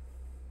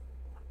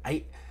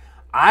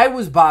 I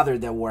was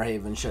bothered that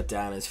Warhaven shut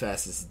down as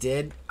fast as it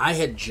did. I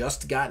had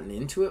just gotten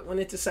into it when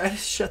it decided to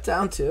shut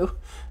down too,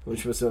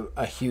 which was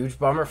a huge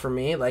bummer for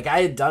me. Like,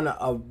 I had done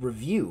a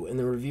review, and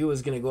the review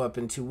was going to go up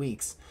in 2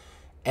 weeks,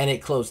 and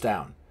it closed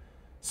down.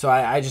 So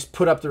I just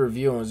put up the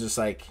review and was just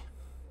like,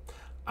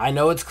 I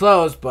know it's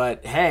closed,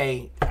 but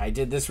hey, I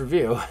did this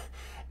review.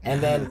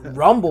 And then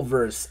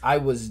Rumbleverse, I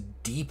was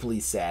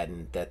deeply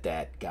saddened that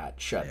got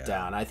shut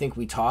down. I think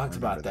we talked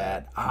about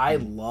that. I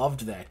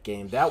loved that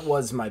game. That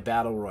was my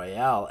battle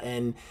royale.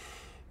 And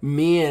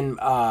me and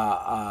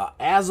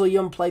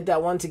Azlium played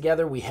that one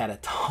together. We had a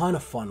ton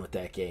of fun with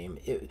that game.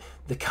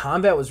 The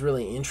combat was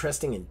really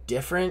interesting and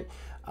different.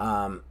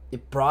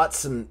 It brought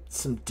some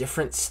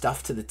different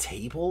stuff to the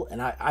table,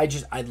 and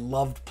I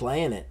loved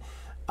playing it.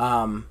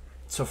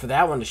 So for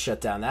that one to shut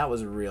down, that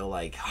was a real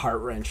like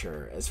heart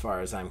wrencher as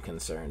far as I'm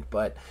concerned.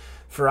 But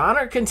For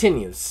Honor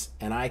continues,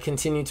 and I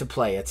continue to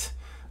play it.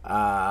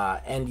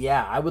 And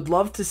yeah, I would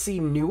love to see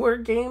newer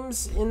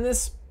games in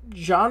this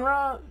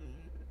genre.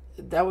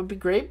 That would be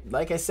great.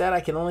 Like I said, I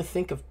can only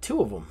think of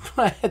 2 of them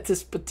at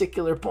this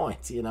particular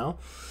point, you know?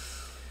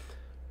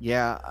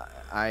 Yeah,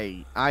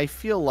 I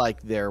feel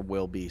like there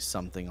will be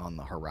something on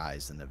the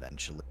horizon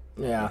eventually.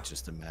 Yeah. It's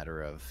just a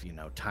matter of,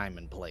 time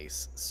and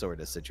place sort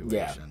of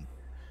situation.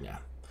 Yeah.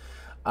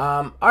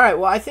 All right.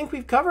 Well, I think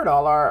we've covered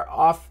all our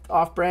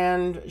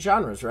off-brand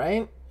genres,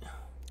 right?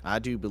 I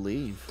do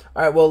believe.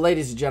 All right. Well,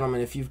 ladies and gentlemen,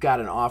 if you've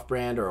got an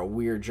off-brand or a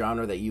weird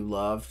genre that you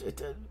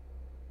loved,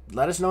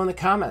 let us know in the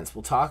comments.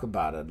 We'll talk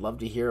about it. I'd love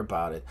to hear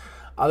about it.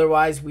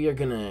 Otherwise, we are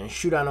going to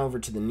shoot on over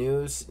to the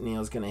news.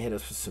 Neil's going to hit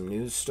us with some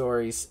news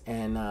stories,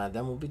 and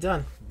then we'll be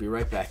done. Be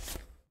right back.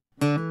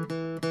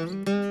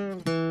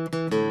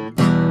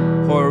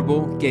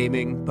 Horrible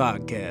Gaming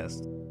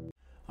Podcast.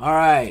 All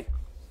right.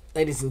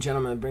 Ladies and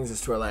gentlemen, it brings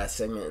us to our last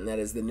segment, and that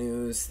is the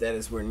news. That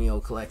is where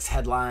Neil collects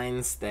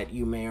headlines that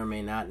you may or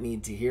may not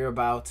need to hear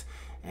about,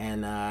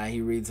 and he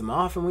reads them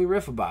off, and we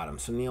riff about them.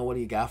 So, Neil, what do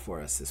you got for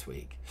us this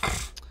week?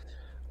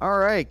 All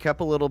right,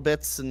 couple little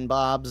bits and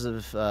bobs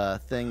of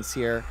things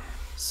here.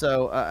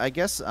 So I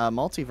guess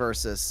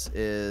Multiversus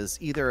is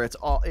either it's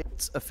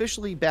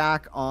officially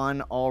back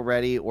on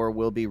already or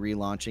will be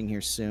relaunching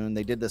here soon.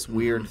 They did this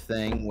weird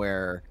thing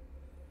where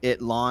it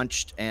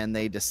launched and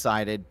they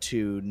decided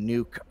to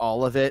nuke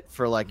all of it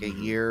for like a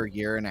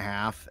year and a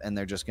half, and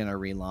they're just going to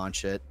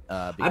relaunch it.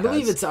 I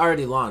believe it's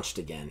already launched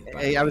again.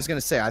 I was going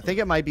to say, I think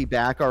it might be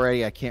back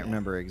already. I can't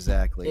remember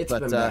exactly. It's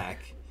been back.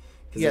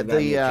 Yeah,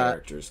 the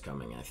characters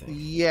coming, I think.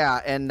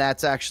 Yeah, and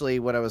that's actually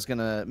what I was going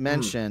to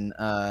mention.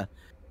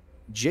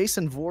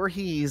 Jason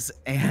Voorhees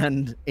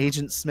and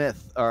Agent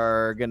Smith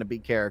are going to be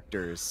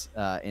characters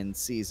in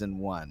season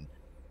 1.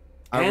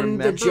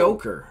 The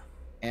Joker.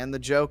 And the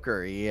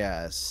Joker,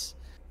 yes.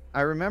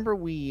 I remember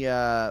we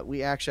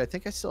actually, I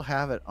think I still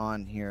have it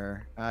on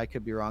here. I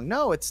could be wrong.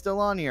 No, it's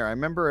still on here. I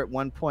remember at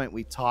one point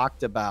we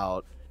talked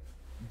about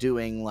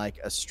doing like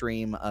a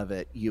stream of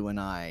it, you and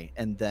I,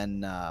 and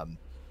then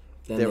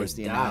Then there they was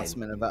the died.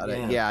 announcement about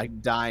it. Yeah,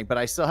 dying. But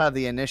I still have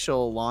the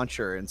initial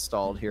launcher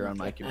installed here on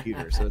my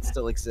computer, so it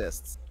still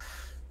exists.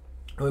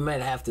 We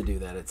might have to do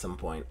that at some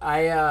point.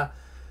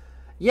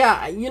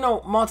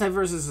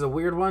 Multiverses is a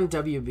weird one.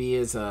 WB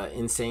is an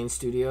insane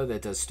studio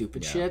that does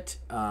stupid shit,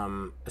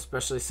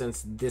 especially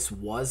since this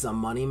was a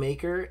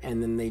moneymaker,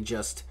 and then they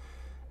just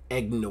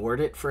ignored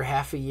it for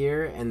half a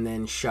year and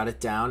then shut it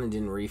down and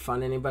didn't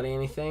refund anybody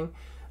anything.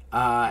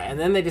 And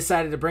then they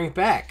decided to bring it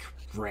back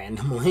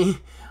randomly.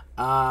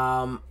 Good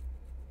on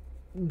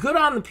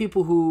the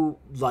people who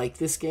like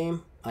this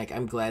game. Like,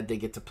 I'm glad they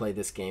get to play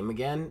this game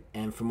again.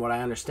 And from what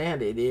I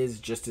understand, it is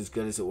just as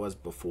good as it was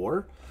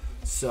before.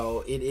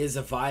 So it is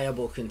a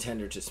viable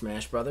contender to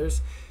Smash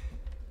Brothers.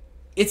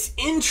 It's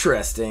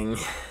interesting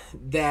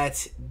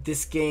that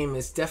this game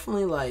is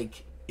definitely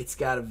like, it's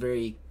got a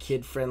very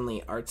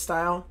kid-friendly art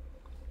style,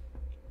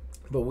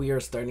 but we are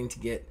starting to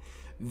get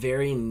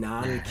very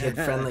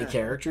non-kid-friendly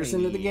characters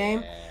into the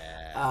game.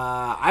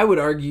 I would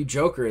argue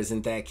Joker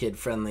isn't that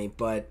kid-friendly,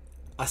 but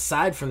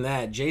aside from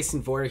that,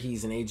 Jason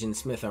Voorhees and Agent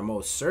Smith are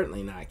most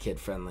certainly not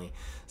kid-friendly.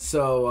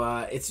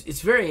 So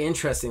it's very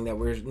interesting that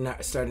we're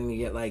not starting to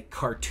get like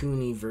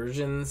cartoony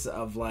versions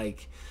of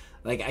like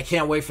I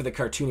can't wait for the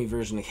cartoony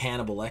version of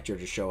Hannibal Lecter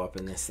to show up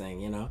in this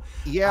thing, you know?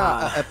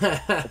 Yeah,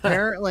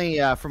 apparently,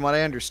 from what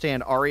I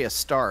understand, Arya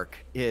Stark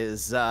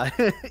is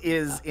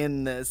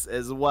in this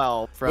as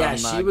well. From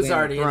she was Game of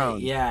already in it.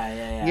 Thrones.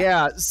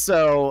 Yeah.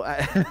 So,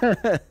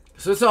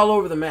 so it's all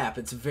over the map.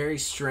 It's a very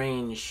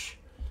strange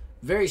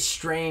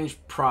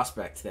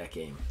prospect, that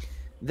game.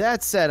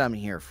 That said, I'm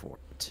here for it.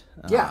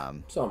 Yeah,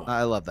 so am I.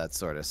 I love that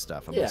sort of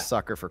stuff. I'm a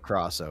sucker for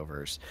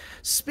crossovers.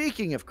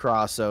 Speaking of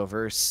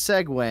crossovers,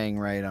 segueing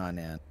right on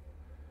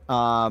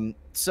in.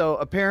 So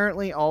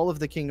apparently all of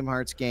the Kingdom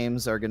Hearts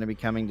games are going to be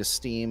coming to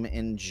Steam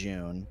in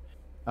June.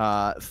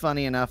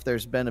 Funny enough,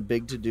 there's been a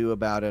big to-do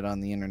about it on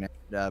the internet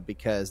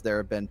because there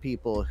have been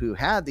people who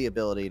had the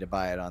ability to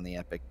buy it on the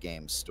Epic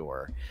Games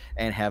Store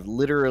and have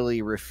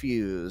literally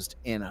refused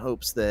in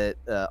hopes that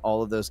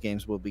all of those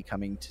games will be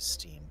coming to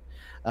Steam.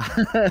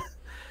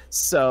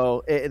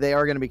 So they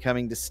are going to be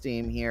coming to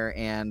Steam here,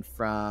 and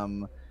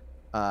from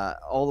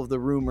all of the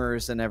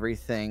rumors and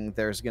everything,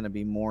 there's going to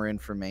be more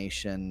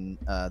information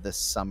this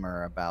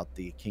summer about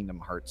the Kingdom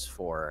Hearts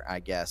 4. I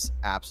guess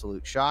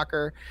absolute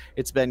shocker.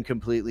 It's been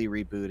completely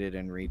rebooted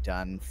and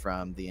redone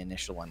from the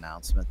initial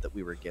announcement that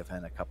we were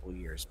given a couple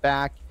years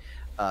back.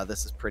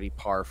 This is pretty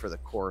par for the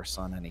course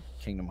on any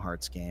Kingdom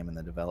Hearts game and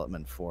the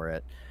development for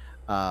it.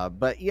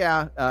 But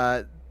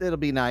yeah, it'll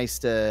be nice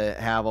to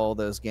have all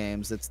those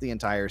games. It's the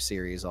entire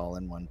series all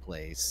in one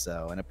place.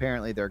 So, and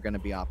apparently they're going to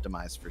be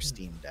optimized for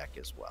Steam Deck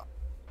as well.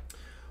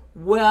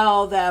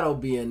 Well, that'll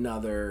be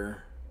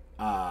another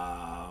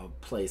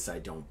place I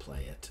don't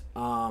play it.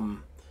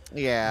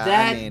 Yeah,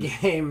 that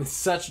game is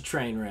such a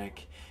train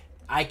wreck.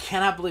 I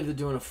cannot believe they're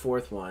doing a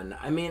fourth one.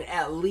 I mean,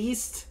 at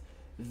least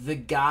the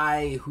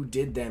guy who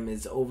did them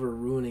is over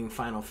ruining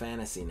Final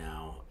Fantasy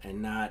now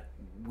and not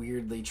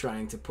weirdly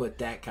trying to put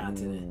that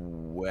content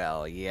in.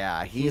 Well,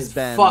 yeah, he's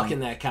been fucking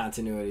that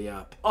continuity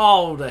up.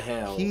 Oh, the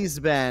hell. He's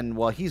been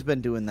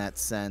doing that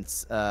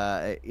since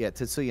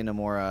Tetsuya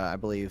Nomura, I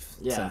believe,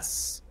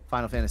 since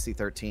Final Fantasy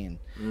 13.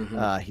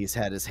 He's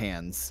had his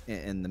hands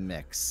in the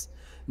mix.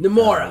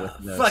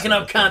 Nomura fucking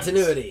up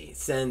continuity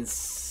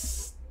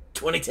since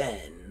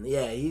 2010.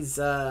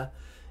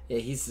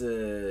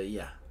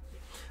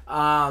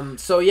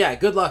 So yeah,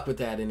 good luck with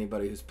that,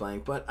 anybody who's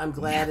playing. But I'm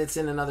glad it's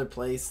in another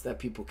place that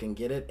people can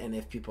get it, and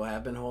if people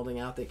have been holding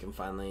out, they can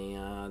finally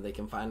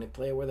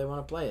play it where they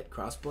want to play it.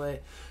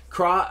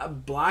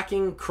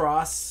 Blocking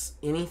cross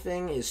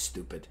anything is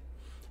stupid.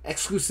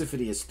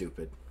 Exclusivity is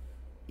stupid.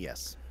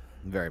 Yes,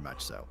 very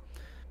much so.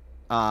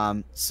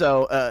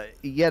 So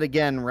yet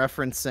again,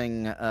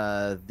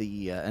 referencing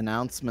the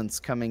announcements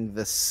coming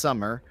this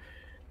summer,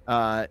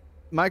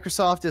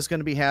 Microsoft is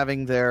going to be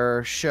having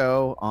their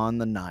show on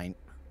the 9th.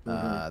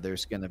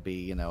 There's going to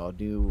be,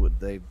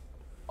 they've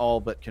all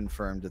but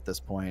confirmed at this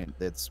point.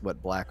 It's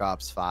Black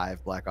Ops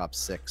 5, Black Ops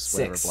 6,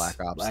 whatever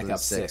Black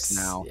Ops 6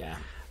 now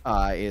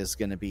is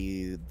going to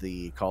be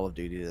the Call of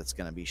Duty that's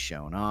going to be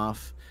shown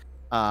off.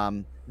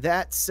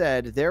 That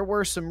said, there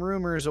were some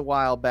rumors a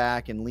while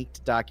back and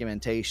leaked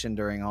documentation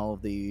during all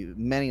of the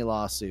many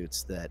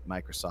lawsuits that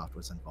Microsoft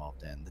was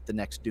involved in that the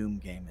next Doom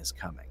game is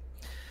coming.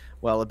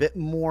 Well, a bit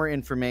more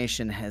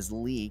information has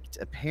leaked.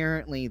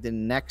 Apparently, the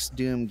next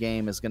Doom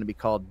game is going to be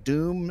called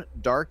Doom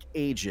Dark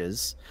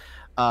Ages,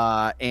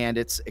 and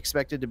it's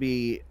expected to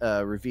be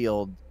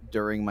revealed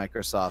during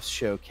Microsoft's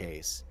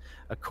showcase.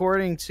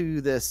 According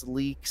to this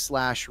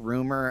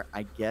leak/rumor,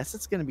 I guess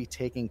it's going to be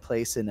taking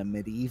place in a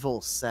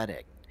medieval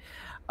setting.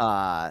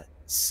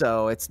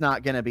 So it's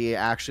not going to be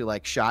actually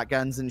like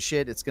shotguns and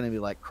shit. It's going to be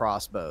like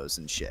crossbows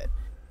and shit.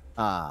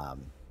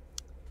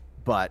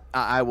 But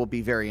I will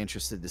be very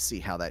interested to see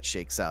how that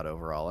shakes out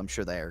overall. I'm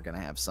sure they are going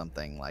to have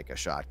something like a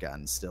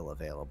shotgun still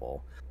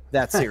available.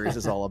 That series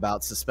is all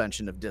about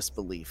suspension of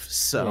disbelief.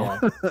 So,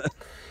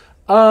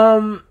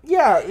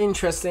 Yeah,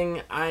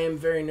 interesting. I am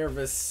very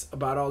nervous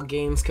about all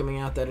games coming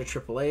out that are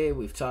AAA.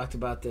 We've talked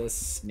about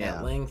this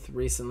at length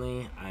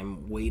recently.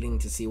 I'm waiting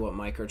to see what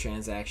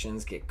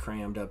microtransactions get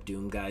crammed up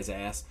Doom Guy's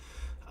ass.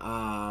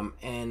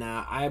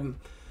 I'm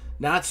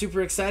not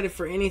super excited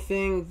for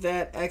anything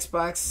that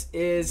Xbox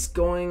is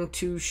going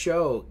to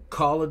show.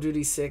 Call of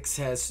Duty 6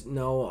 has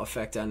no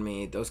effect on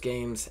me. Those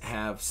games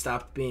have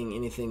stopped being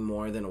anything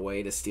more than a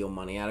way to steal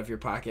money out of your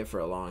pocket for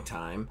a long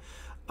time.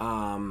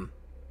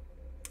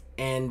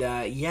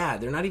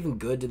 They're not even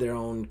good to their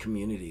own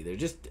community. They're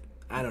just,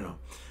 I don't know,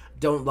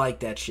 don't like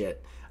that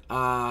shit.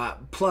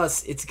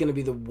 Plus, it's going to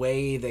be the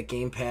way that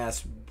Game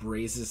Pass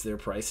raises their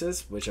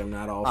prices, which I'm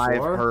not all for. I've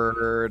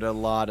heard a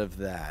lot of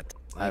that.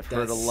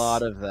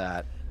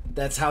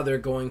 That's how they're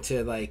going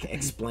to like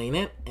explain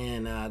it,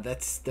 and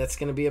that's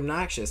going to be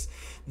obnoxious.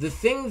 The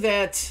thing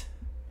that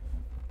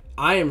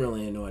I am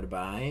really annoyed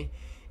by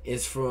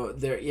is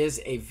there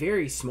is a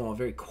very small,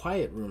 very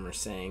quiet rumor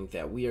saying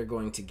that we are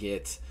going to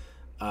get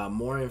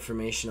more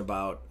information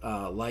about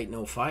Light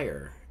No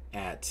Fire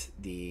at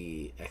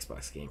the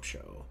Xbox Game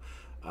Show.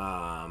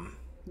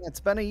 It's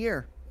been a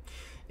year.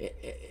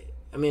 It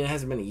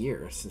hasn't been a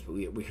year since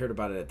we heard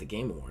about it at the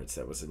Game Awards.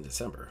 That was in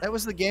December. That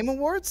was the Game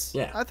Awards?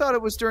 Yeah. I thought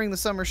it was during the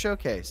summer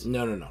showcase.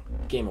 No.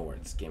 Game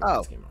Awards. Game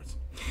Awards.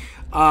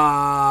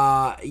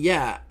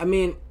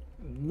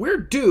 We're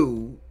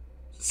due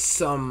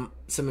some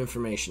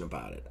information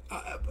about it.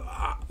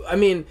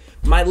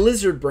 My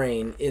lizard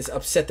brain is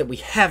upset that we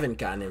haven't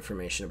gotten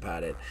information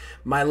about it.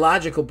 My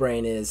logical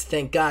brain is,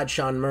 thank God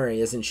Sean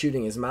Murray isn't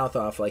shooting his mouth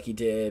off like he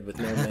did with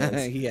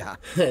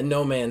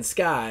No Man's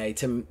Sky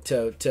to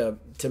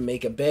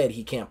make a bed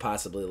he can't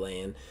possibly lay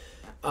in.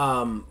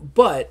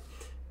 But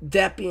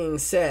that being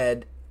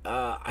said,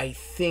 I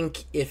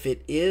think if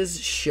it is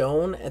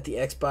shown at the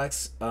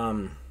Xbox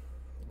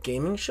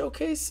gaming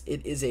showcase,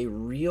 it is a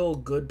real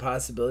good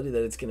possibility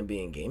that it's going to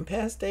be in Game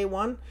Pass day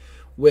one,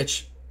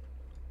 which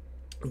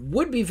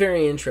would be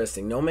very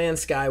interesting. No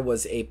Man's Sky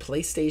was a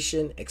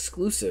PlayStation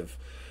exclusive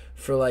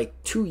for like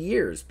 2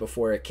 years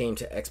before it came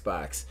to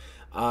Xbox,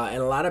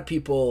 and a lot of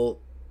people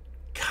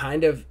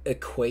kind of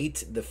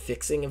equate the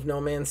fixing of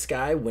No Man's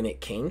Sky when it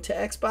came to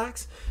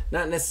Xbox,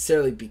 not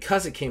necessarily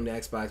because it came to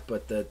Xbox,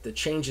 but the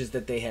changes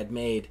that they had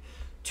made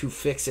to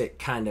fix it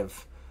kind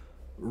of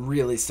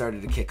really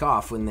started to kick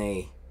off when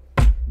they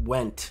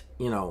went,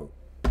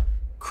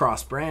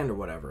 cross-brand or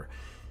whatever.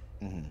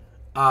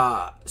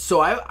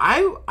 So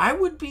I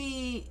would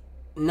be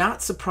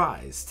not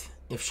surprised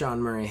if Sean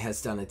Murray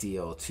has done a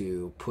deal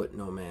to put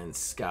No Man's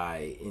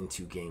Sky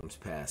into Games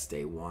Pass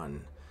day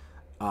one.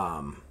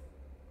 Not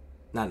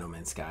No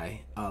Man's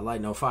Sky, Light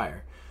No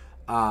Fire.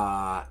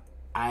 I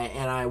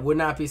would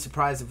not be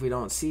surprised if we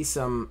don't see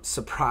some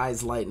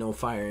surprise Light No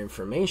Fire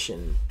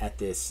information at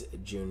this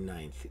June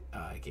 9th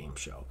game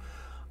show.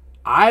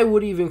 I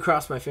would even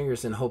cross my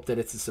fingers and hope that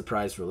it's a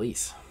surprise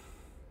release.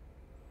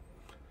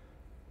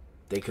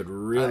 They could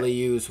really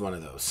use one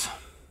of those.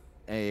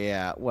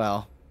 Yeah,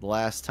 well, the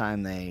last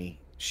time they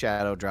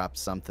shadow dropped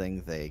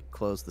something, they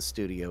closed the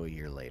studio a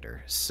year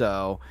later.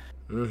 So,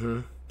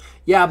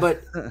 yeah,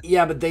 but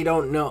they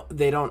don't know.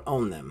 They don't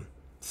own them.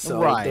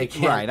 So they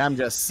can't, right. I'm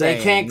just saying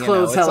they can't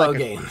close Hello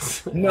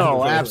Games.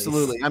 No,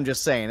 absolutely. I'm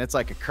just saying it's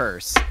like a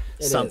curse.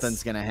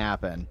 Something's gonna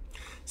happen.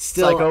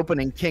 Still, it's like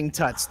opening King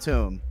Tut's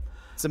tomb.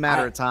 It's a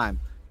matter of time.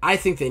 I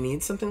think they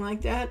need something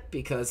like that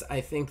because I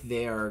think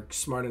they are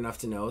smart enough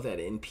to know that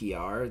in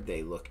PR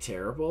they look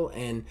terrible.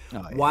 And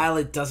while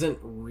it doesn't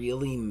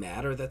really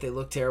matter that they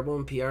look terrible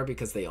in PR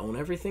because they own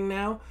everything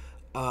now,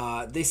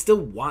 they still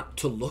want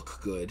to look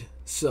good.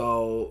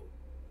 So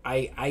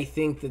I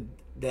think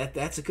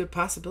that's a good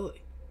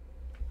possibility.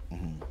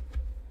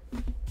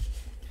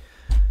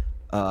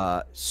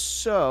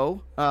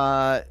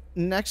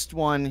 Next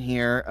one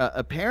here.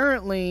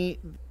 Apparently,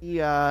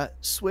 the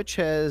Switch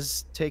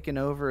has taken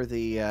over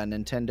the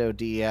Nintendo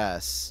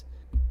DS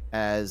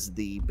as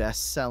the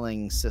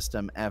best-selling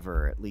system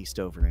ever, at least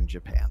over in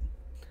Japan.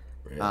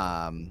 Really?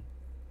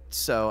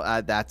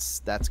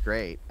 That's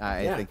great.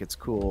 I think it's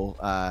cool.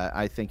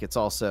 I think it's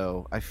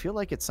also, I feel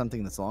like it's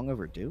something that's long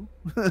overdue.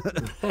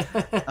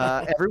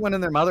 Everyone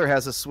and their mother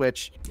has a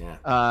Switch.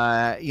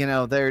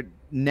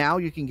 Now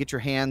you can get your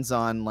hands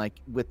on, like,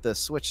 with the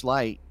Switch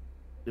Lite,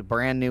 the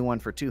brand new one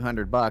for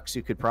 $200.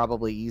 You could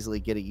probably easily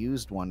get a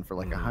used one for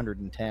like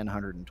 $110,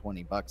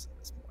 $120 at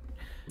this point.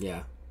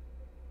 Yeah.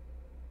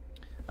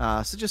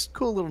 So just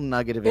cool little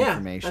nugget of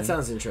information. That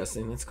sounds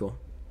interesting. That's cool.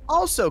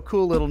 Also,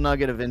 cool little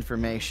nugget of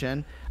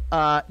information.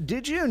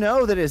 Did you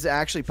know that it is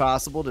actually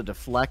possible to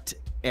deflect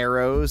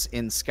arrows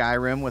in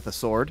Skyrim with a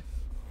sword?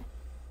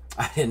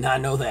 I did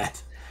not know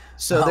that.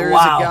 So there's a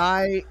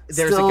guy.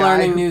 There's Still a guy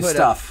learning who new put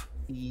stuff.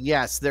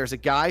 Yes, there's a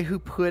guy who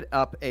put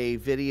up a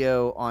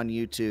video on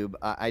YouTube.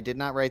 I did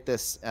not write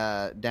this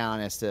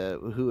down as to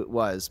who it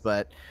was,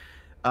 but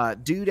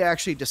dude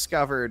actually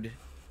discovered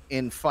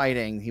in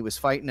fighting, he was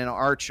fighting an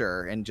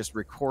archer and just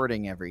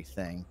recording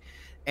everything.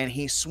 And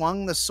he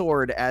swung the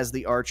sword as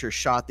the archer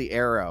shot the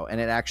arrow,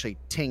 and it actually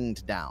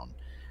tinged down.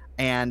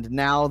 and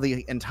now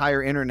the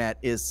entire internet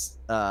is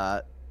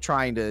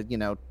trying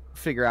to,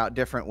 figure out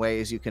different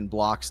ways you can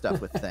block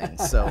stuff with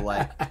things. So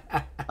like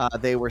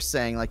they were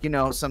saying, like,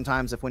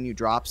 sometimes when you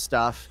drop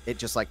stuff, it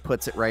just like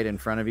puts it right in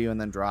front of you and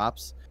then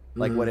drops.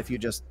 Like, what if you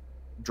just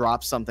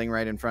drop something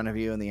right in front of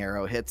you and the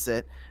arrow hits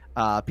it?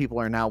 People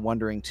are now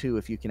wondering too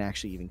if you can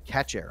actually even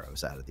catch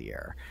arrows out of the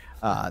air.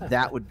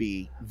 That would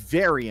be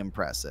very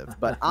impressive.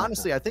 But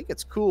honestly, I think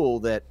it's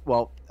cool that,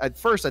 well, at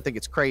first I think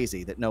it's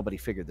crazy that nobody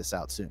figured this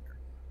out sooner.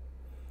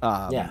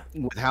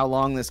 With how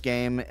long this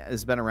game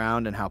has been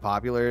around and how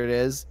popular it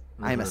is,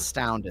 I'm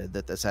astounded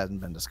that this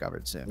hasn't been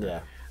discovered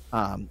sooner.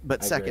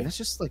 But second, it's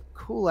just like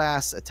cool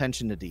ass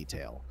attention to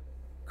detail.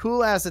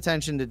 Cool ass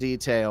attention to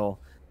detail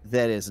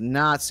that is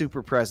not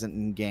super present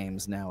in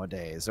games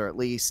nowadays, or at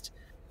least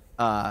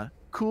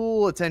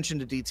cool attention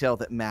to detail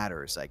that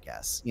matters, I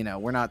guess.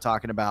 We're not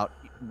talking about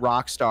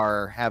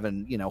Rockstar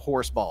having,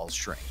 horse balls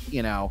shrink,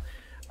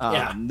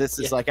 this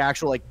is like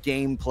actual like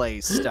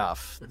gameplay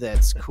stuff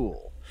that's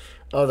cool.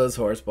 Oh, those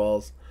horse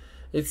balls.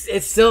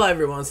 It's still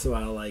every once in a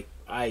while, like,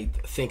 I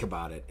think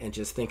about it and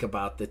just think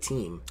about the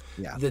team.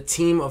 Yeah. The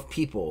team of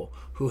people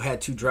who had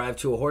to drive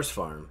to a horse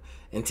farm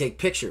and take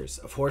pictures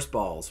of horse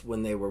balls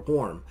when they were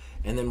warm,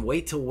 and then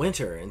wait till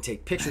winter and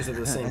take pictures of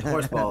the same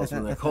horse balls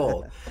when they're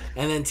cold,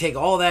 and then take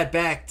all that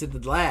back to the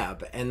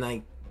lab and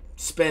like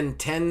spend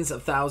tens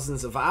of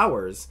thousands of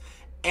hours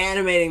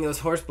animating those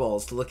horse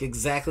balls to look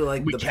exactly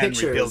like the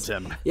pictures. Rebuild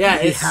them.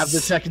 Yeah, we have the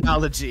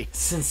technology.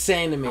 It's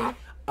insane to me.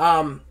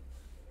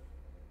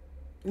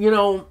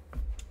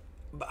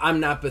 I'm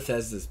not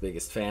Bethesda's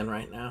biggest fan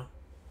right now.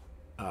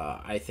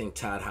 I think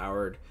Todd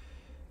Howard.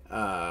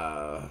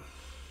 I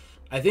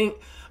think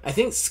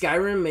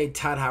Skyrim made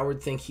Todd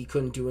Howard think he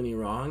couldn't do any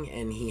wrong,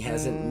 and he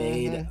hasn't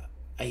made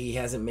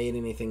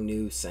anything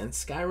new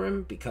since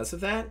Skyrim because of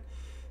that.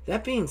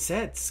 That being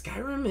said,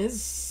 Skyrim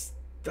is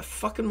the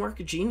fucking work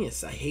of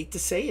genius. I hate to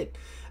say it.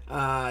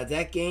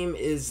 That game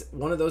is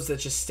one of those that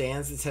just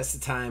stands the test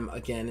of time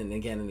again and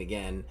again and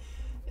again.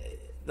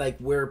 Like,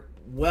 we're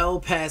well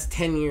past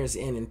 10 years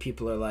in and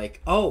people are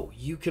like, oh,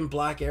 you can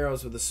block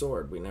arrows with a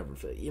sword. We never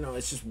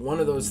it's just one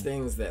of those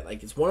things that,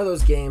 like, it's one of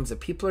those games that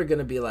people are going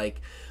to be like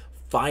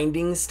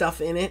finding stuff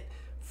in it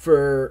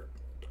for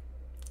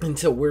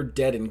until we're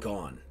dead and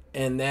gone.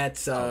 And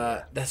that's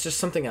just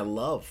something I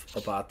love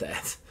about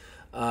that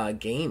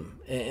game.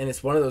 And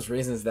it's one of those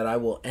reasons that I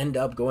will end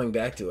up going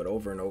back to it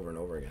over and over and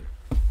over again.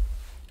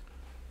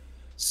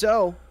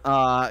 So,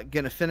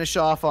 gonna finish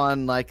off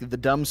on like the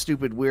dumb,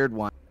 stupid, weird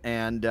one.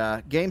 And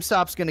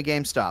GameStop's gonna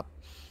GameStop.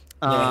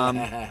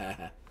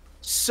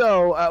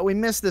 So we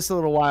missed this a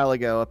little while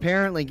ago.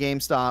 Apparently,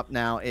 GameStop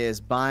now is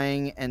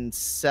buying and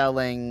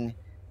selling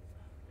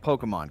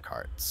Pokemon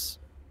cards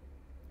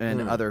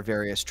and other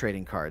various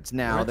trading cards.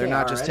 Now they're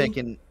not just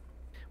taking.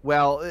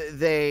 Well,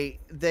 they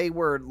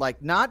were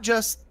like not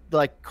just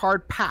like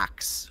card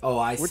packs. Oh,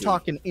 I see. We're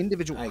talking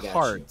individual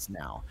cards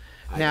now.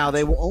 Now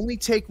they will only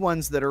take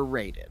ones that are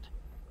rated.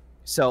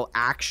 So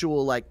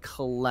actual like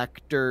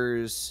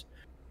collectors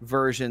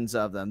versions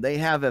of them. They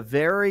have a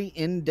very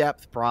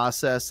in-depth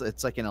process.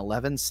 It's like an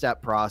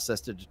 11-step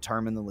process to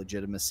determine the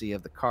legitimacy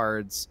of the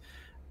cards.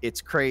 It's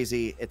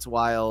crazy. It's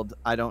wild.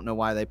 I don't know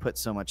why they put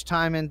so much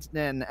time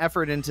and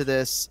effort into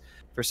this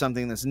for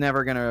something that's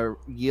never going to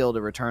yield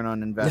a return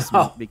on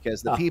investment,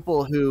 because the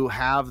people who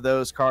have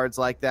those cards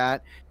like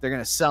that, they're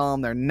going to sell them.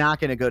 They're not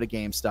going to go to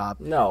GameStop.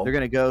 No. They're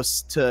going to go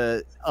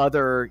to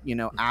other,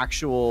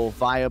 actual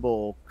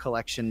viable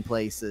collection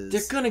places.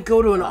 They're going to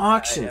go to an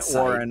auction site.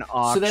 Or an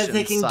auction so that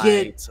they can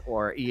site,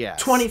 get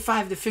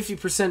 25 to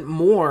 50%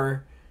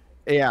 more.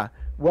 Yeah.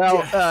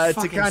 Well,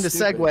 to kind of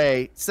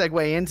stupid.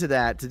 segue into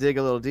that, to dig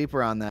a little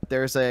deeper on that,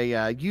 there's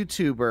a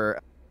YouTuber,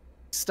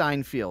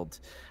 Steinfeld,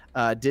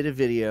 did a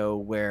video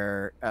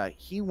where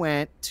he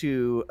went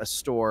to a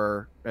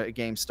store,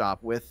 GameStop,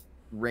 with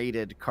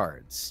rated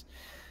cards.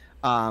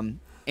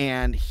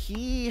 And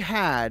he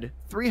had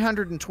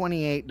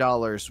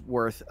 $328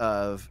 worth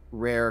of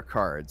rare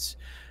cards.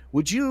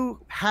 Would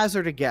you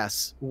hazard a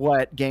guess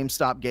what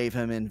GameStop gave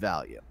him in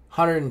value?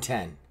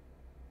 110.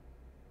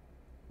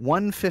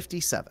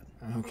 157.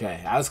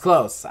 Okay, I was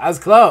close.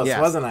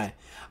 Yes. Wasn't I?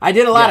 I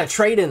did a lot of Yes.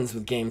 trade-ins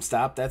with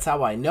GameStop. That's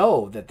how I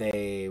know that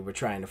they were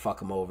trying to fuck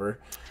him over.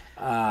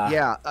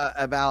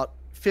 About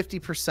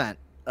 50%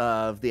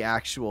 of the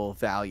actual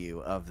value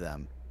of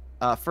them.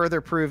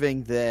 Further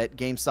proving that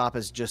GameStop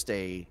is just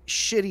a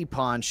shitty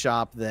pawn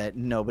shop that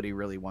nobody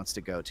really wants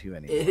to go to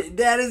anymore.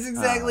 That is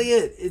exactly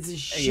it. It's a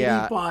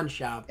shitty pawn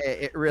shop.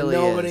 It really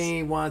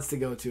nobody wants to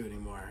go to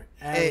anymore.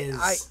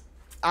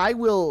 I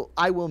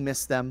will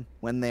miss them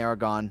when they are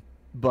gone.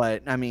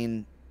 But I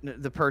mean,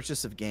 the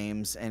purchase of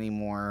games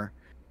anymore,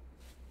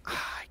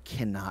 I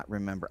cannot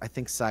remember. I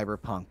think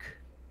Cyberpunk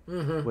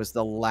was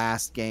the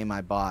last game I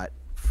bought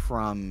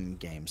from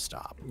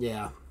GameStop.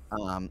 Yeah.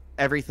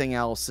 Everything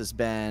else has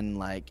been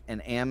like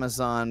an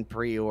Amazon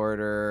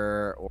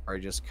pre-order, or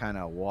just kind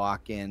of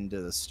walk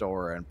into the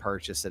store and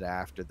purchase it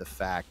after the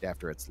fact,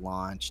 after it's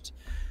launched.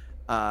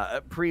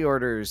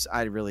 Pre-orders,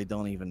 I really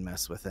don't even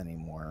mess with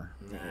anymore.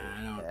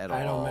 Nah,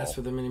 I don't mess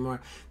with them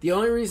anymore. The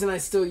only reason I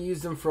still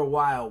used them for a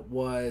while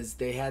was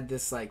they had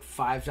this like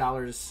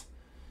 $5.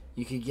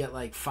 You could get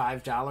like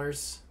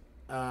 $5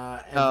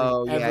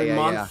 every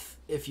month.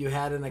 If you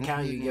had an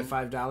account, you get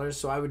 $5.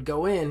 So I would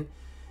go in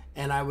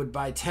and I would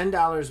buy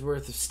 $10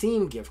 worth of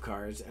Steam gift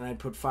cards and I'd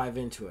put $5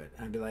 into it.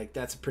 I'd be like,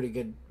 that's a pretty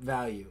good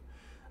value.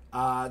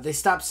 They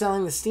stopped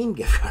selling the Steam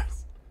gift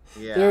cards.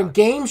 Yeah. They're a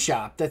game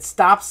shop that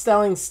stopped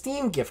selling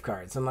Steam gift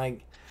cards. I'm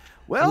like,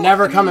 well, I'm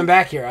never coming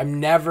back here. I'm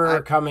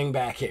never coming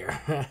back here.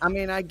 I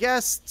mean, I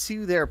guess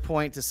to their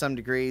point to some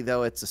degree,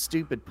 though it's a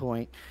stupid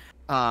point,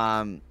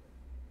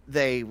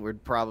 they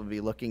would probably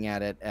be looking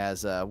at it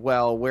as,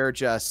 well, we're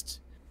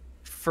just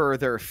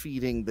further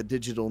feeding the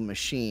digital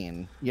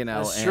machine, you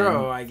know, that's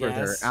true, I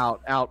further guess.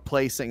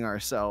 outplacing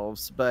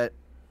ourselves. But,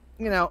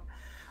 you know,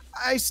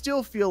 I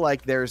still feel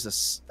like there's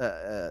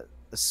a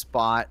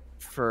spot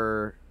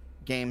for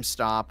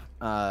GameStop.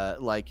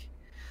 Like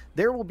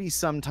there will be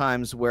some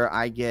times where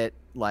I get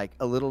like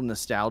a little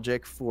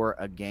nostalgic for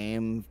a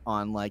game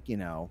on, like, you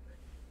know,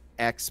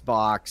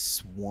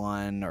 Xbox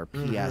One or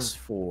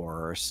PS4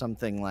 or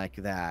something like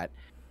that,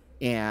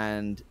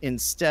 and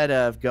instead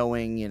of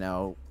going, you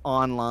know,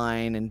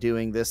 online and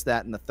doing this,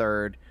 that, and the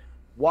third,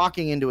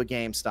 walking into a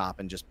GameStop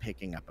and just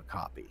picking up a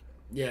copy.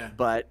 Yeah.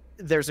 But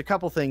there's a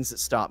couple things that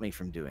stop me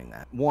from doing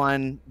that.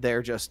 One,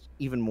 they're just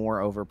even more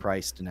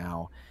overpriced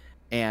now.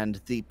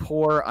 And the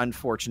poor,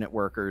 unfortunate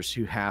workers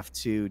who have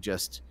to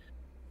just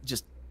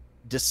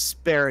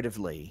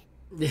disparatively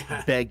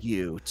beg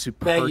you to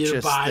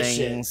purchase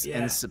things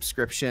and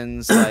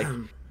subscriptions. Like,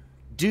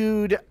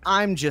 dude,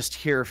 I'm just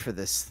here for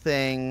this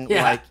thing.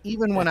 Yeah. Like,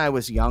 even when I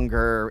was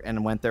younger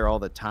and went there all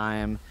the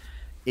time,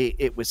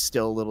 it was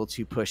still a little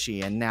too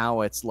pushy. And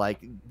now it's like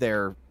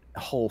their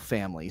whole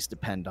families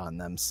depend on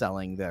them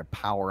selling their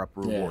Power Up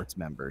Rewards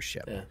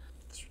membership. Yeah,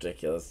 it's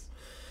ridiculous.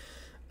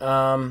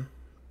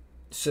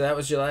 So that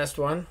was your last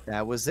one?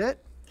 That was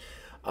it.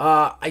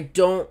 I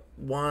don't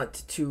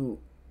want to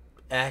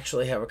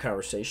actually have a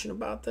conversation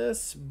about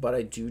this, but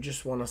I do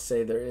just want to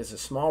say there is a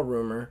small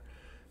rumor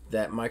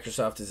that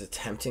Microsoft is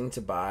attempting to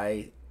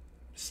buy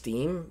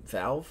Steam,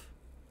 Valve.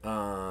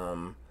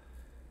 And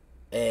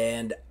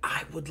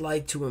I would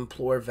like to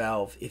implore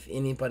Valve, if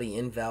anybody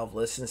in Valve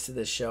listens to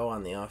this show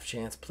on the off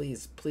chance,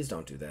 please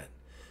don't do that.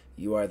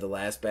 You are the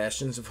last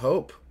bastions of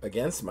hope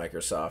against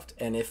Microsoft.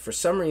 And if for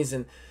some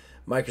reason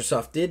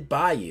Microsoft did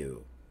buy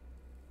you,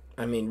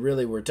 I mean,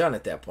 really, we're done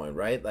at that point,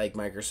 right? Like,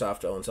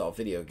 Microsoft owns all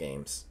video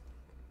games,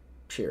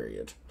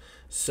 period.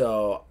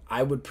 So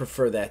I would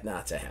prefer that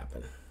not to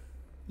happen.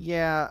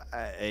 Yeah,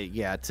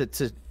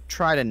 to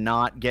try to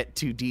not get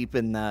too deep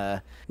in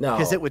the,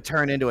 because it would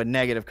turn into a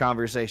negative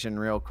conversation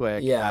real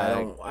quick.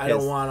 Yeah, I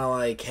don't want to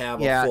like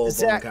have a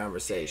full-blown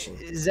conversation.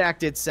 Zach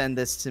did send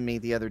this to me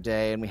the other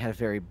day, and we had a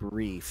very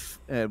brief,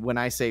 when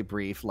I say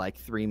brief,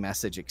 like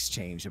 3-message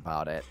exchange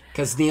about it.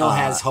 Because Neil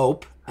has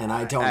hope, and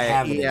I don't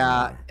have it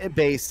anymore.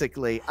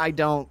 Basically, I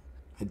don't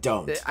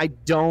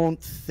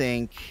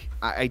think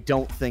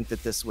that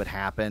this would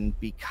happen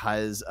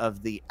because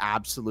of the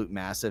absolute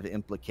massive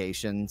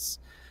implications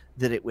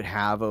that it would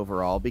have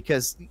overall,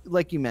 because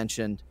like you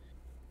mentioned,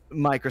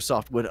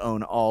 Microsoft would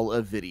own all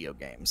of video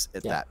games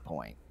at that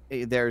point.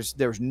 There's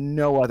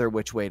no other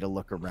which way to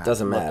look around.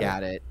 Doesn't matter. Look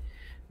at it.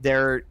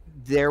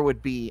 There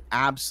would be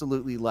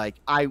absolutely, like,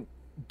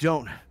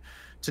 to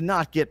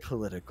not get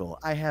political,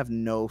 I have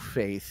no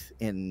faith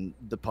in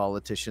the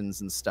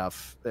politicians and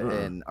stuff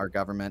in our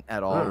government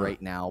at all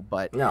right now.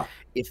 But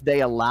if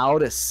they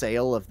allowed a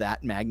sale of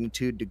that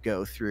magnitude to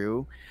go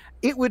through,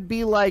 it would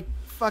be like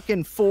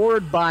fucking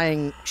Ford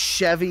buying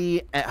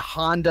Chevy,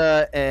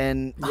 Honda,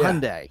 and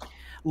Hyundai.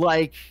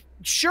 Like,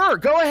 sure,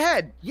 go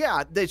ahead.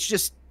 Yeah, it's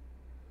just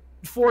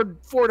Ford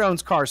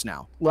owns cars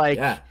now. Like,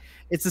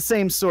 it's the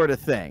same sort of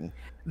thing.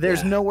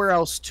 There's nowhere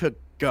else to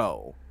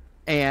go.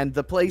 And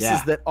the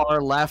places that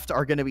are left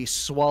are going to be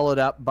swallowed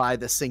up by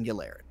the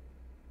singularity.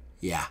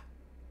 Yeah.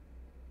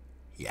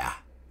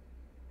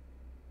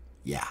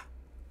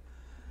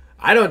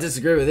 I don't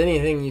disagree with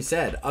anything you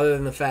said, other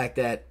than the fact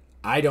that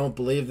I don't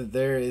believe that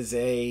there is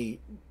a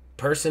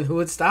person who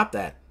would stop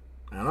that.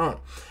 I don't.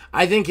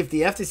 I think if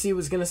the FTC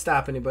was going to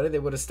stop anybody, they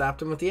would have stopped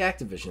them with the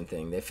Activision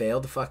thing. They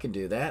failed to fucking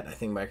do that. I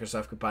think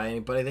Microsoft could buy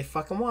anybody they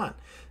fucking want,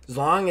 as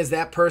long as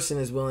that person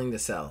is willing to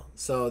sell.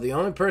 So the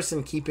only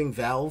person keeping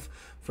Valve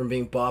from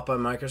being bought by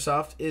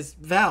Microsoft is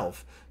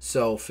Valve.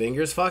 So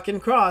fingers fucking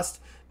crossed,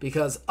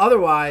 because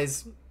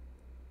otherwise,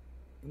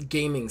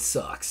 gaming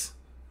sucks.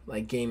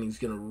 Like, gaming's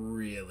gonna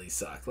really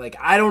suck. Like,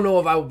 I don't know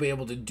if I will be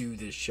able to do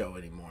this show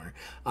anymore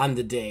on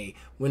the day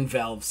when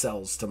Valve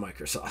sells to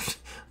Microsoft.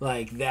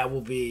 Like, that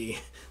will be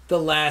the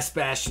last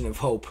bastion of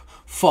hope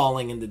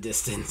falling in the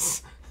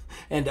distance.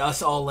 And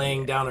us all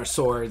laying down our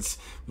swords,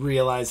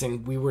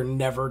 realizing we were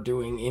never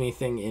doing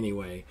anything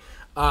anyway.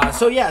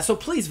 So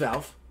please,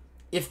 Valve,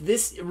 if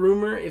this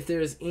rumor, if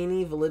there is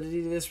any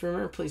validity to this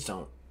rumor, please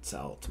don't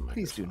sell to Microsoft.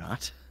 Please do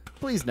not.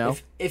 Please no.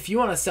 If you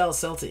want to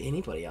sell to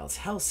anybody else,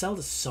 hell, sell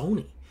to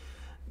Sony.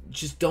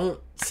 just don't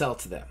sell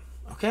to them.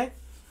 Okay?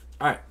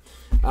 All right.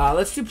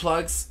 Let's do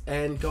plugs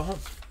and go home.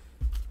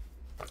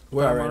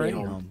 We're already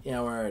home.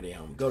 Yeah, we're already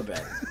home. Go to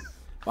bed.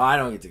 Well, I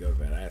don't get to go to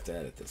bed. I have to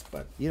edit this,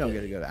 but You don't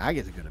get to go to. I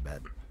get to go to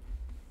bed.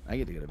 I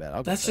get to go to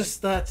bed. that's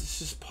just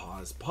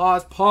pause.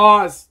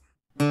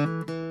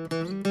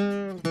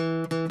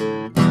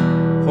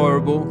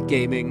 Horrible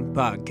Gaming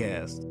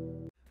Podcast.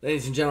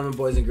 Ladies and gentlemen,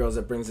 boys and girls,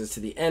 that brings us to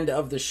the end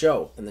of the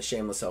show and the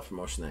shameless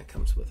self-promotion that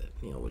comes with it.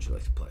 Neil, would you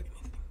like to plug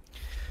anything?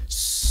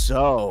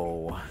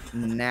 So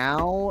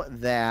now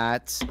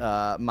that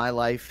my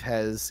life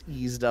has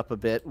eased up a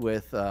bit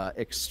with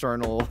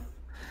external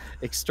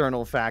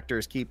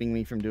factors keeping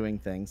me from doing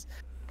things,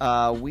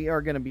 we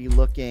are going to be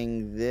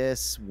looking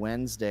this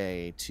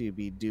Wednesday to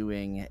be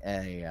doing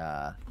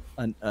a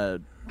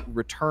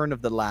Return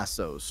of the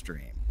Lasso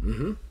stream.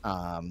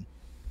 Mm-hmm.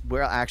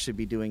 We'll actually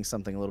be doing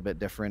something a little bit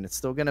different. It's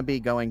still going to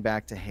be going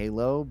back to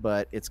Halo,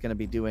 but it's going to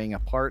be doing a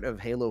part of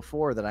Halo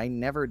 4 that I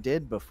never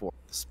did before,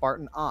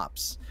 Spartan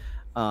Ops,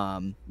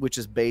 which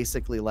is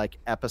basically like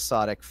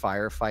episodic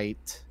firefight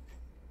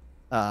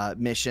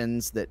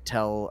missions that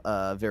tell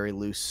a very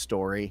loose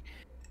story.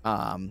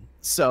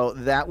 So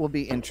that will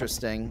be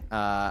interesting.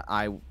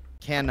 I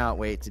cannot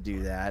wait to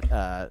do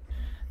that.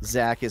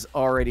 Zach is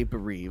already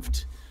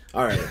bereaved.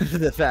 All right.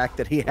 The fact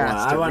that he has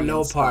to I want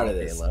no part of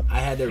this. Halo.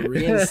 I had to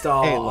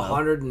reinstall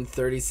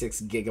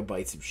 136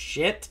 gigabytes of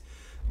shit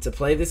to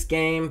play this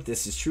game.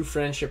 This is true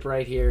friendship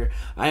right here.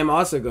 I am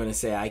also going to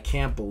say I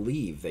can't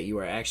believe that you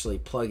are actually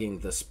plugging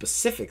the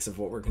specifics of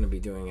what we're going to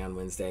be doing on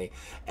Wednesday,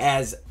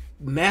 as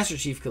Master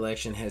Chief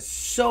Collection has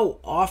so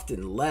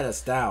often let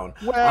us down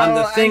on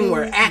the thing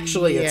we're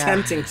actually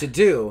attempting to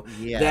do,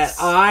 that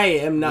I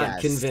am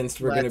not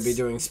convinced we're going to be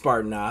doing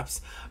Spartan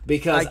Ops,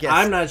 because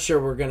I'm not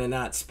sure we're going to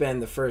not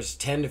spend the first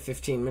 10 to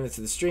 15 minutes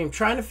of the stream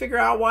trying to figure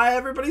out why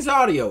everybody's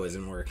audio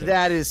isn't working.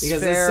 That is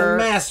because fair.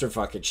 It's a Master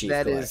fucking Chief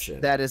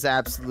Collection. That is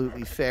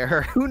absolutely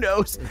fair. Who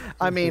knows?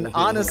 I mean,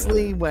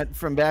 honestly, went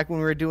from back when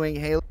we were doing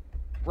Halo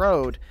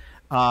Road,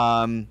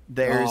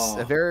 there's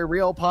a very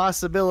real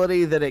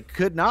possibility that it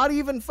could not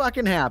even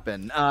fucking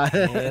happen.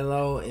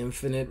 Halo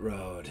Infinite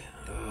Road.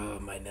 Oh,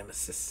 my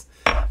nemesis.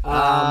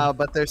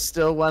 But there's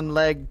still one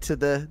leg to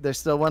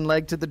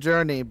the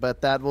journey,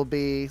 but that will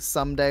be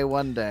someday,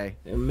 one day.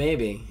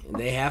 Maybe.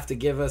 They have to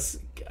give us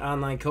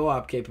online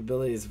co-op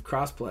capabilities of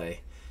crossplay.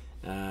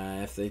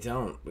 If they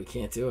don't, we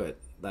can't do it.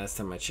 Last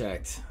time I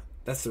checked.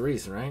 That's the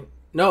reason, right?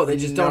 No, they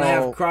just don't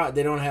have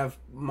they don't have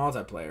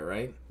multiplayer,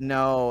 right?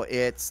 No,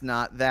 it's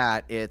not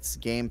that. It's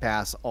Game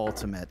Pass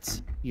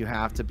Ultimate. You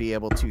have to be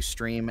able to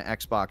stream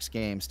Xbox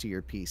games to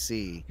your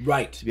PC,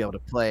 right, to be able to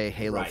play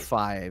Halo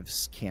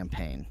 5's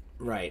campaign.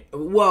 Right.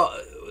 Well,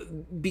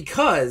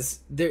 because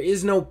there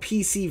is no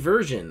PC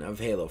version of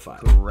Halo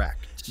 5.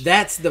 Correct.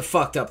 That's the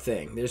fucked up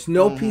thing. There's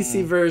no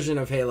PC version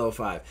of Halo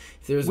 5.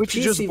 If there was Which a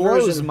PC just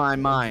blows version, my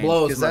mind,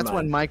 because that's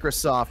when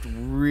Microsoft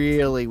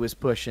really was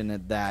pushing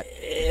at that.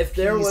 If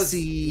there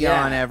PC was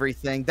on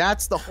everything,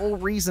 that's the whole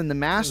reason the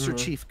Master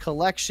Chief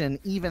Collection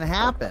even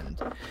happened.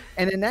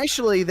 And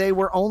initially, they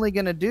were only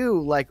going to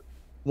do like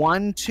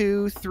 1,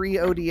 2, 3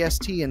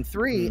 ODST and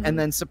 3, and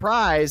then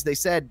surprise, they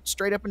said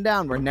straight up and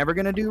down, we're never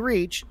going to do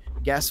Reach.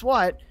 Guess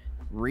what?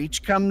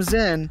 Reach comes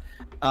in,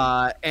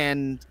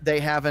 and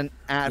they haven't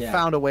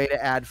found a way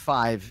to add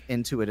 5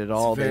 into it at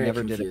all. They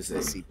never did a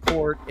PC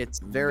port. It's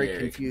very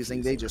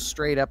confusing. They just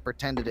straight up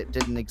pretended it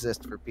didn't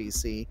exist for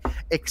PC,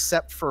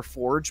 except for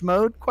Forge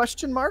mode,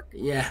 question mark?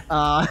 Yeah.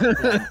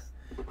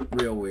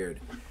 Real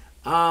weird.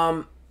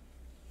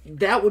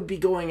 That would be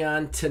going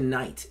on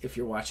tonight if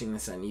you're watching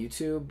this on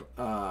YouTube.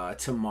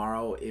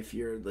 Tomorrow if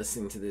you're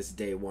listening to this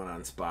day one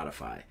on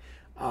Spotify.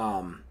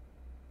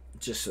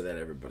 Just so that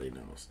everybody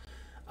knows.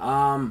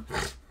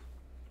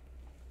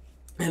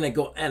 And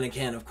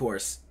again, of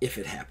course, if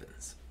it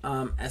happens.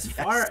 As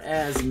far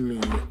as me,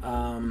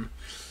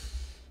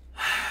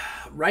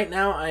 right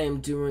now I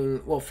am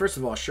doing, well, first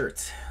of all,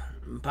 shirts.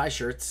 Buy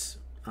shirts.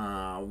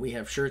 We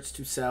have shirts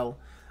to sell.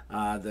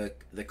 The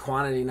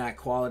quantity, not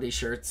quality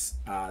shirts.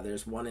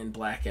 There's one in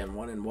black and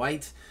one in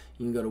white.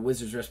 You can go to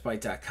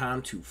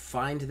wizardsrespite.com to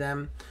find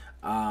them.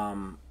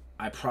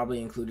 I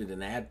probably included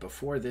an ad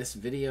before this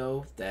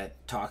video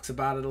that talks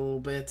about it a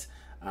little bit.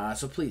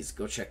 So please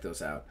go check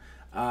those out.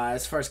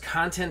 As far as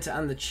content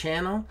on the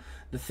channel,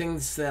 the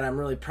things that I'm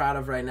really proud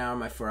of right now are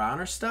my For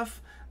Honor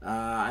stuff.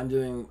 I'm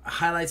doing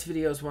highlights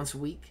videos once a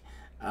week.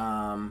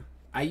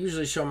 I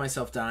usually show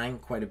myself dying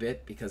quite a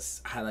bit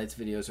because highlights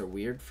videos are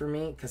weird for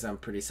me because I'm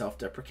pretty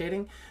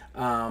self-deprecating.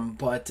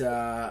 But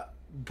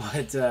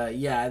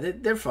yeah,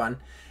 they're fun.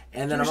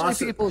 And then Usually I'm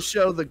also people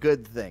show the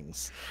good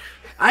things.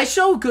 I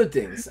show good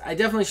things. I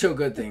definitely show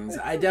good things.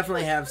 I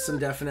definitely have some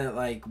definite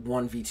like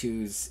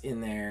 1v2s in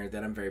there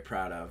that I'm very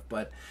proud of.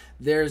 But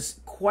there's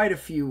quite a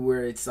few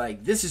where it's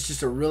like, this is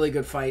just a really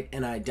good fight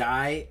and I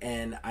die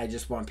and I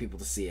just want people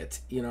to see it.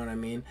 You know what I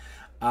mean?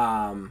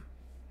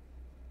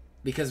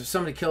 Because if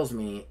somebody kills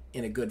me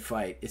in a good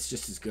fight, it's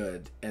just as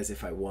good as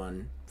if I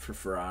won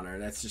for Honor.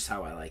 That's just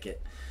how I like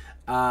it.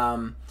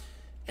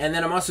 And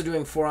then I'm also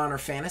doing For Honor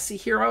Fantasy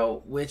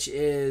Hero, which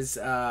is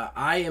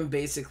I am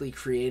basically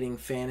creating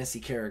fantasy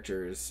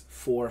characters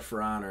for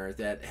Honor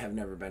that have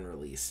never been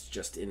released,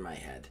 just in my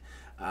head.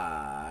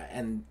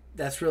 And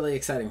that's really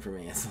exciting for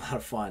me. It's a lot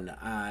of fun.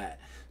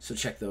 So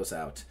check those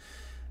out.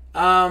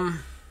 And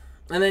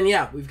then,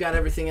 yeah, we've got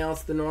everything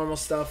else, the normal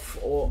stuff.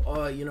 Old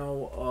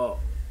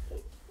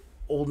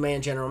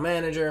Man General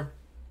Manager.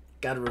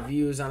 Got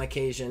reviews on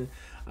occasion.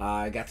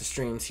 Got the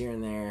streams here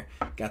and there.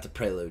 Got the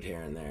prelude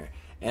here and there.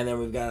 And then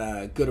we've got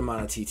a good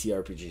amount of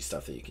TTRPG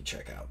stuff that you can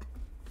check out.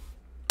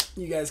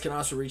 You guys can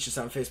also reach us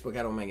on Facebook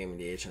at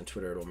OmegaGamingDH, on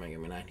Twitter at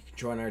OmegaGaming9. You can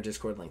join our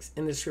Discord, links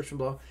in the description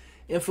below.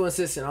 Influence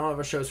us in all of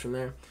our shows from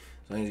there.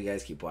 As long as you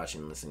guys keep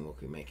watching and listening, we'll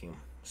keep making.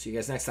 See you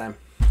guys next time.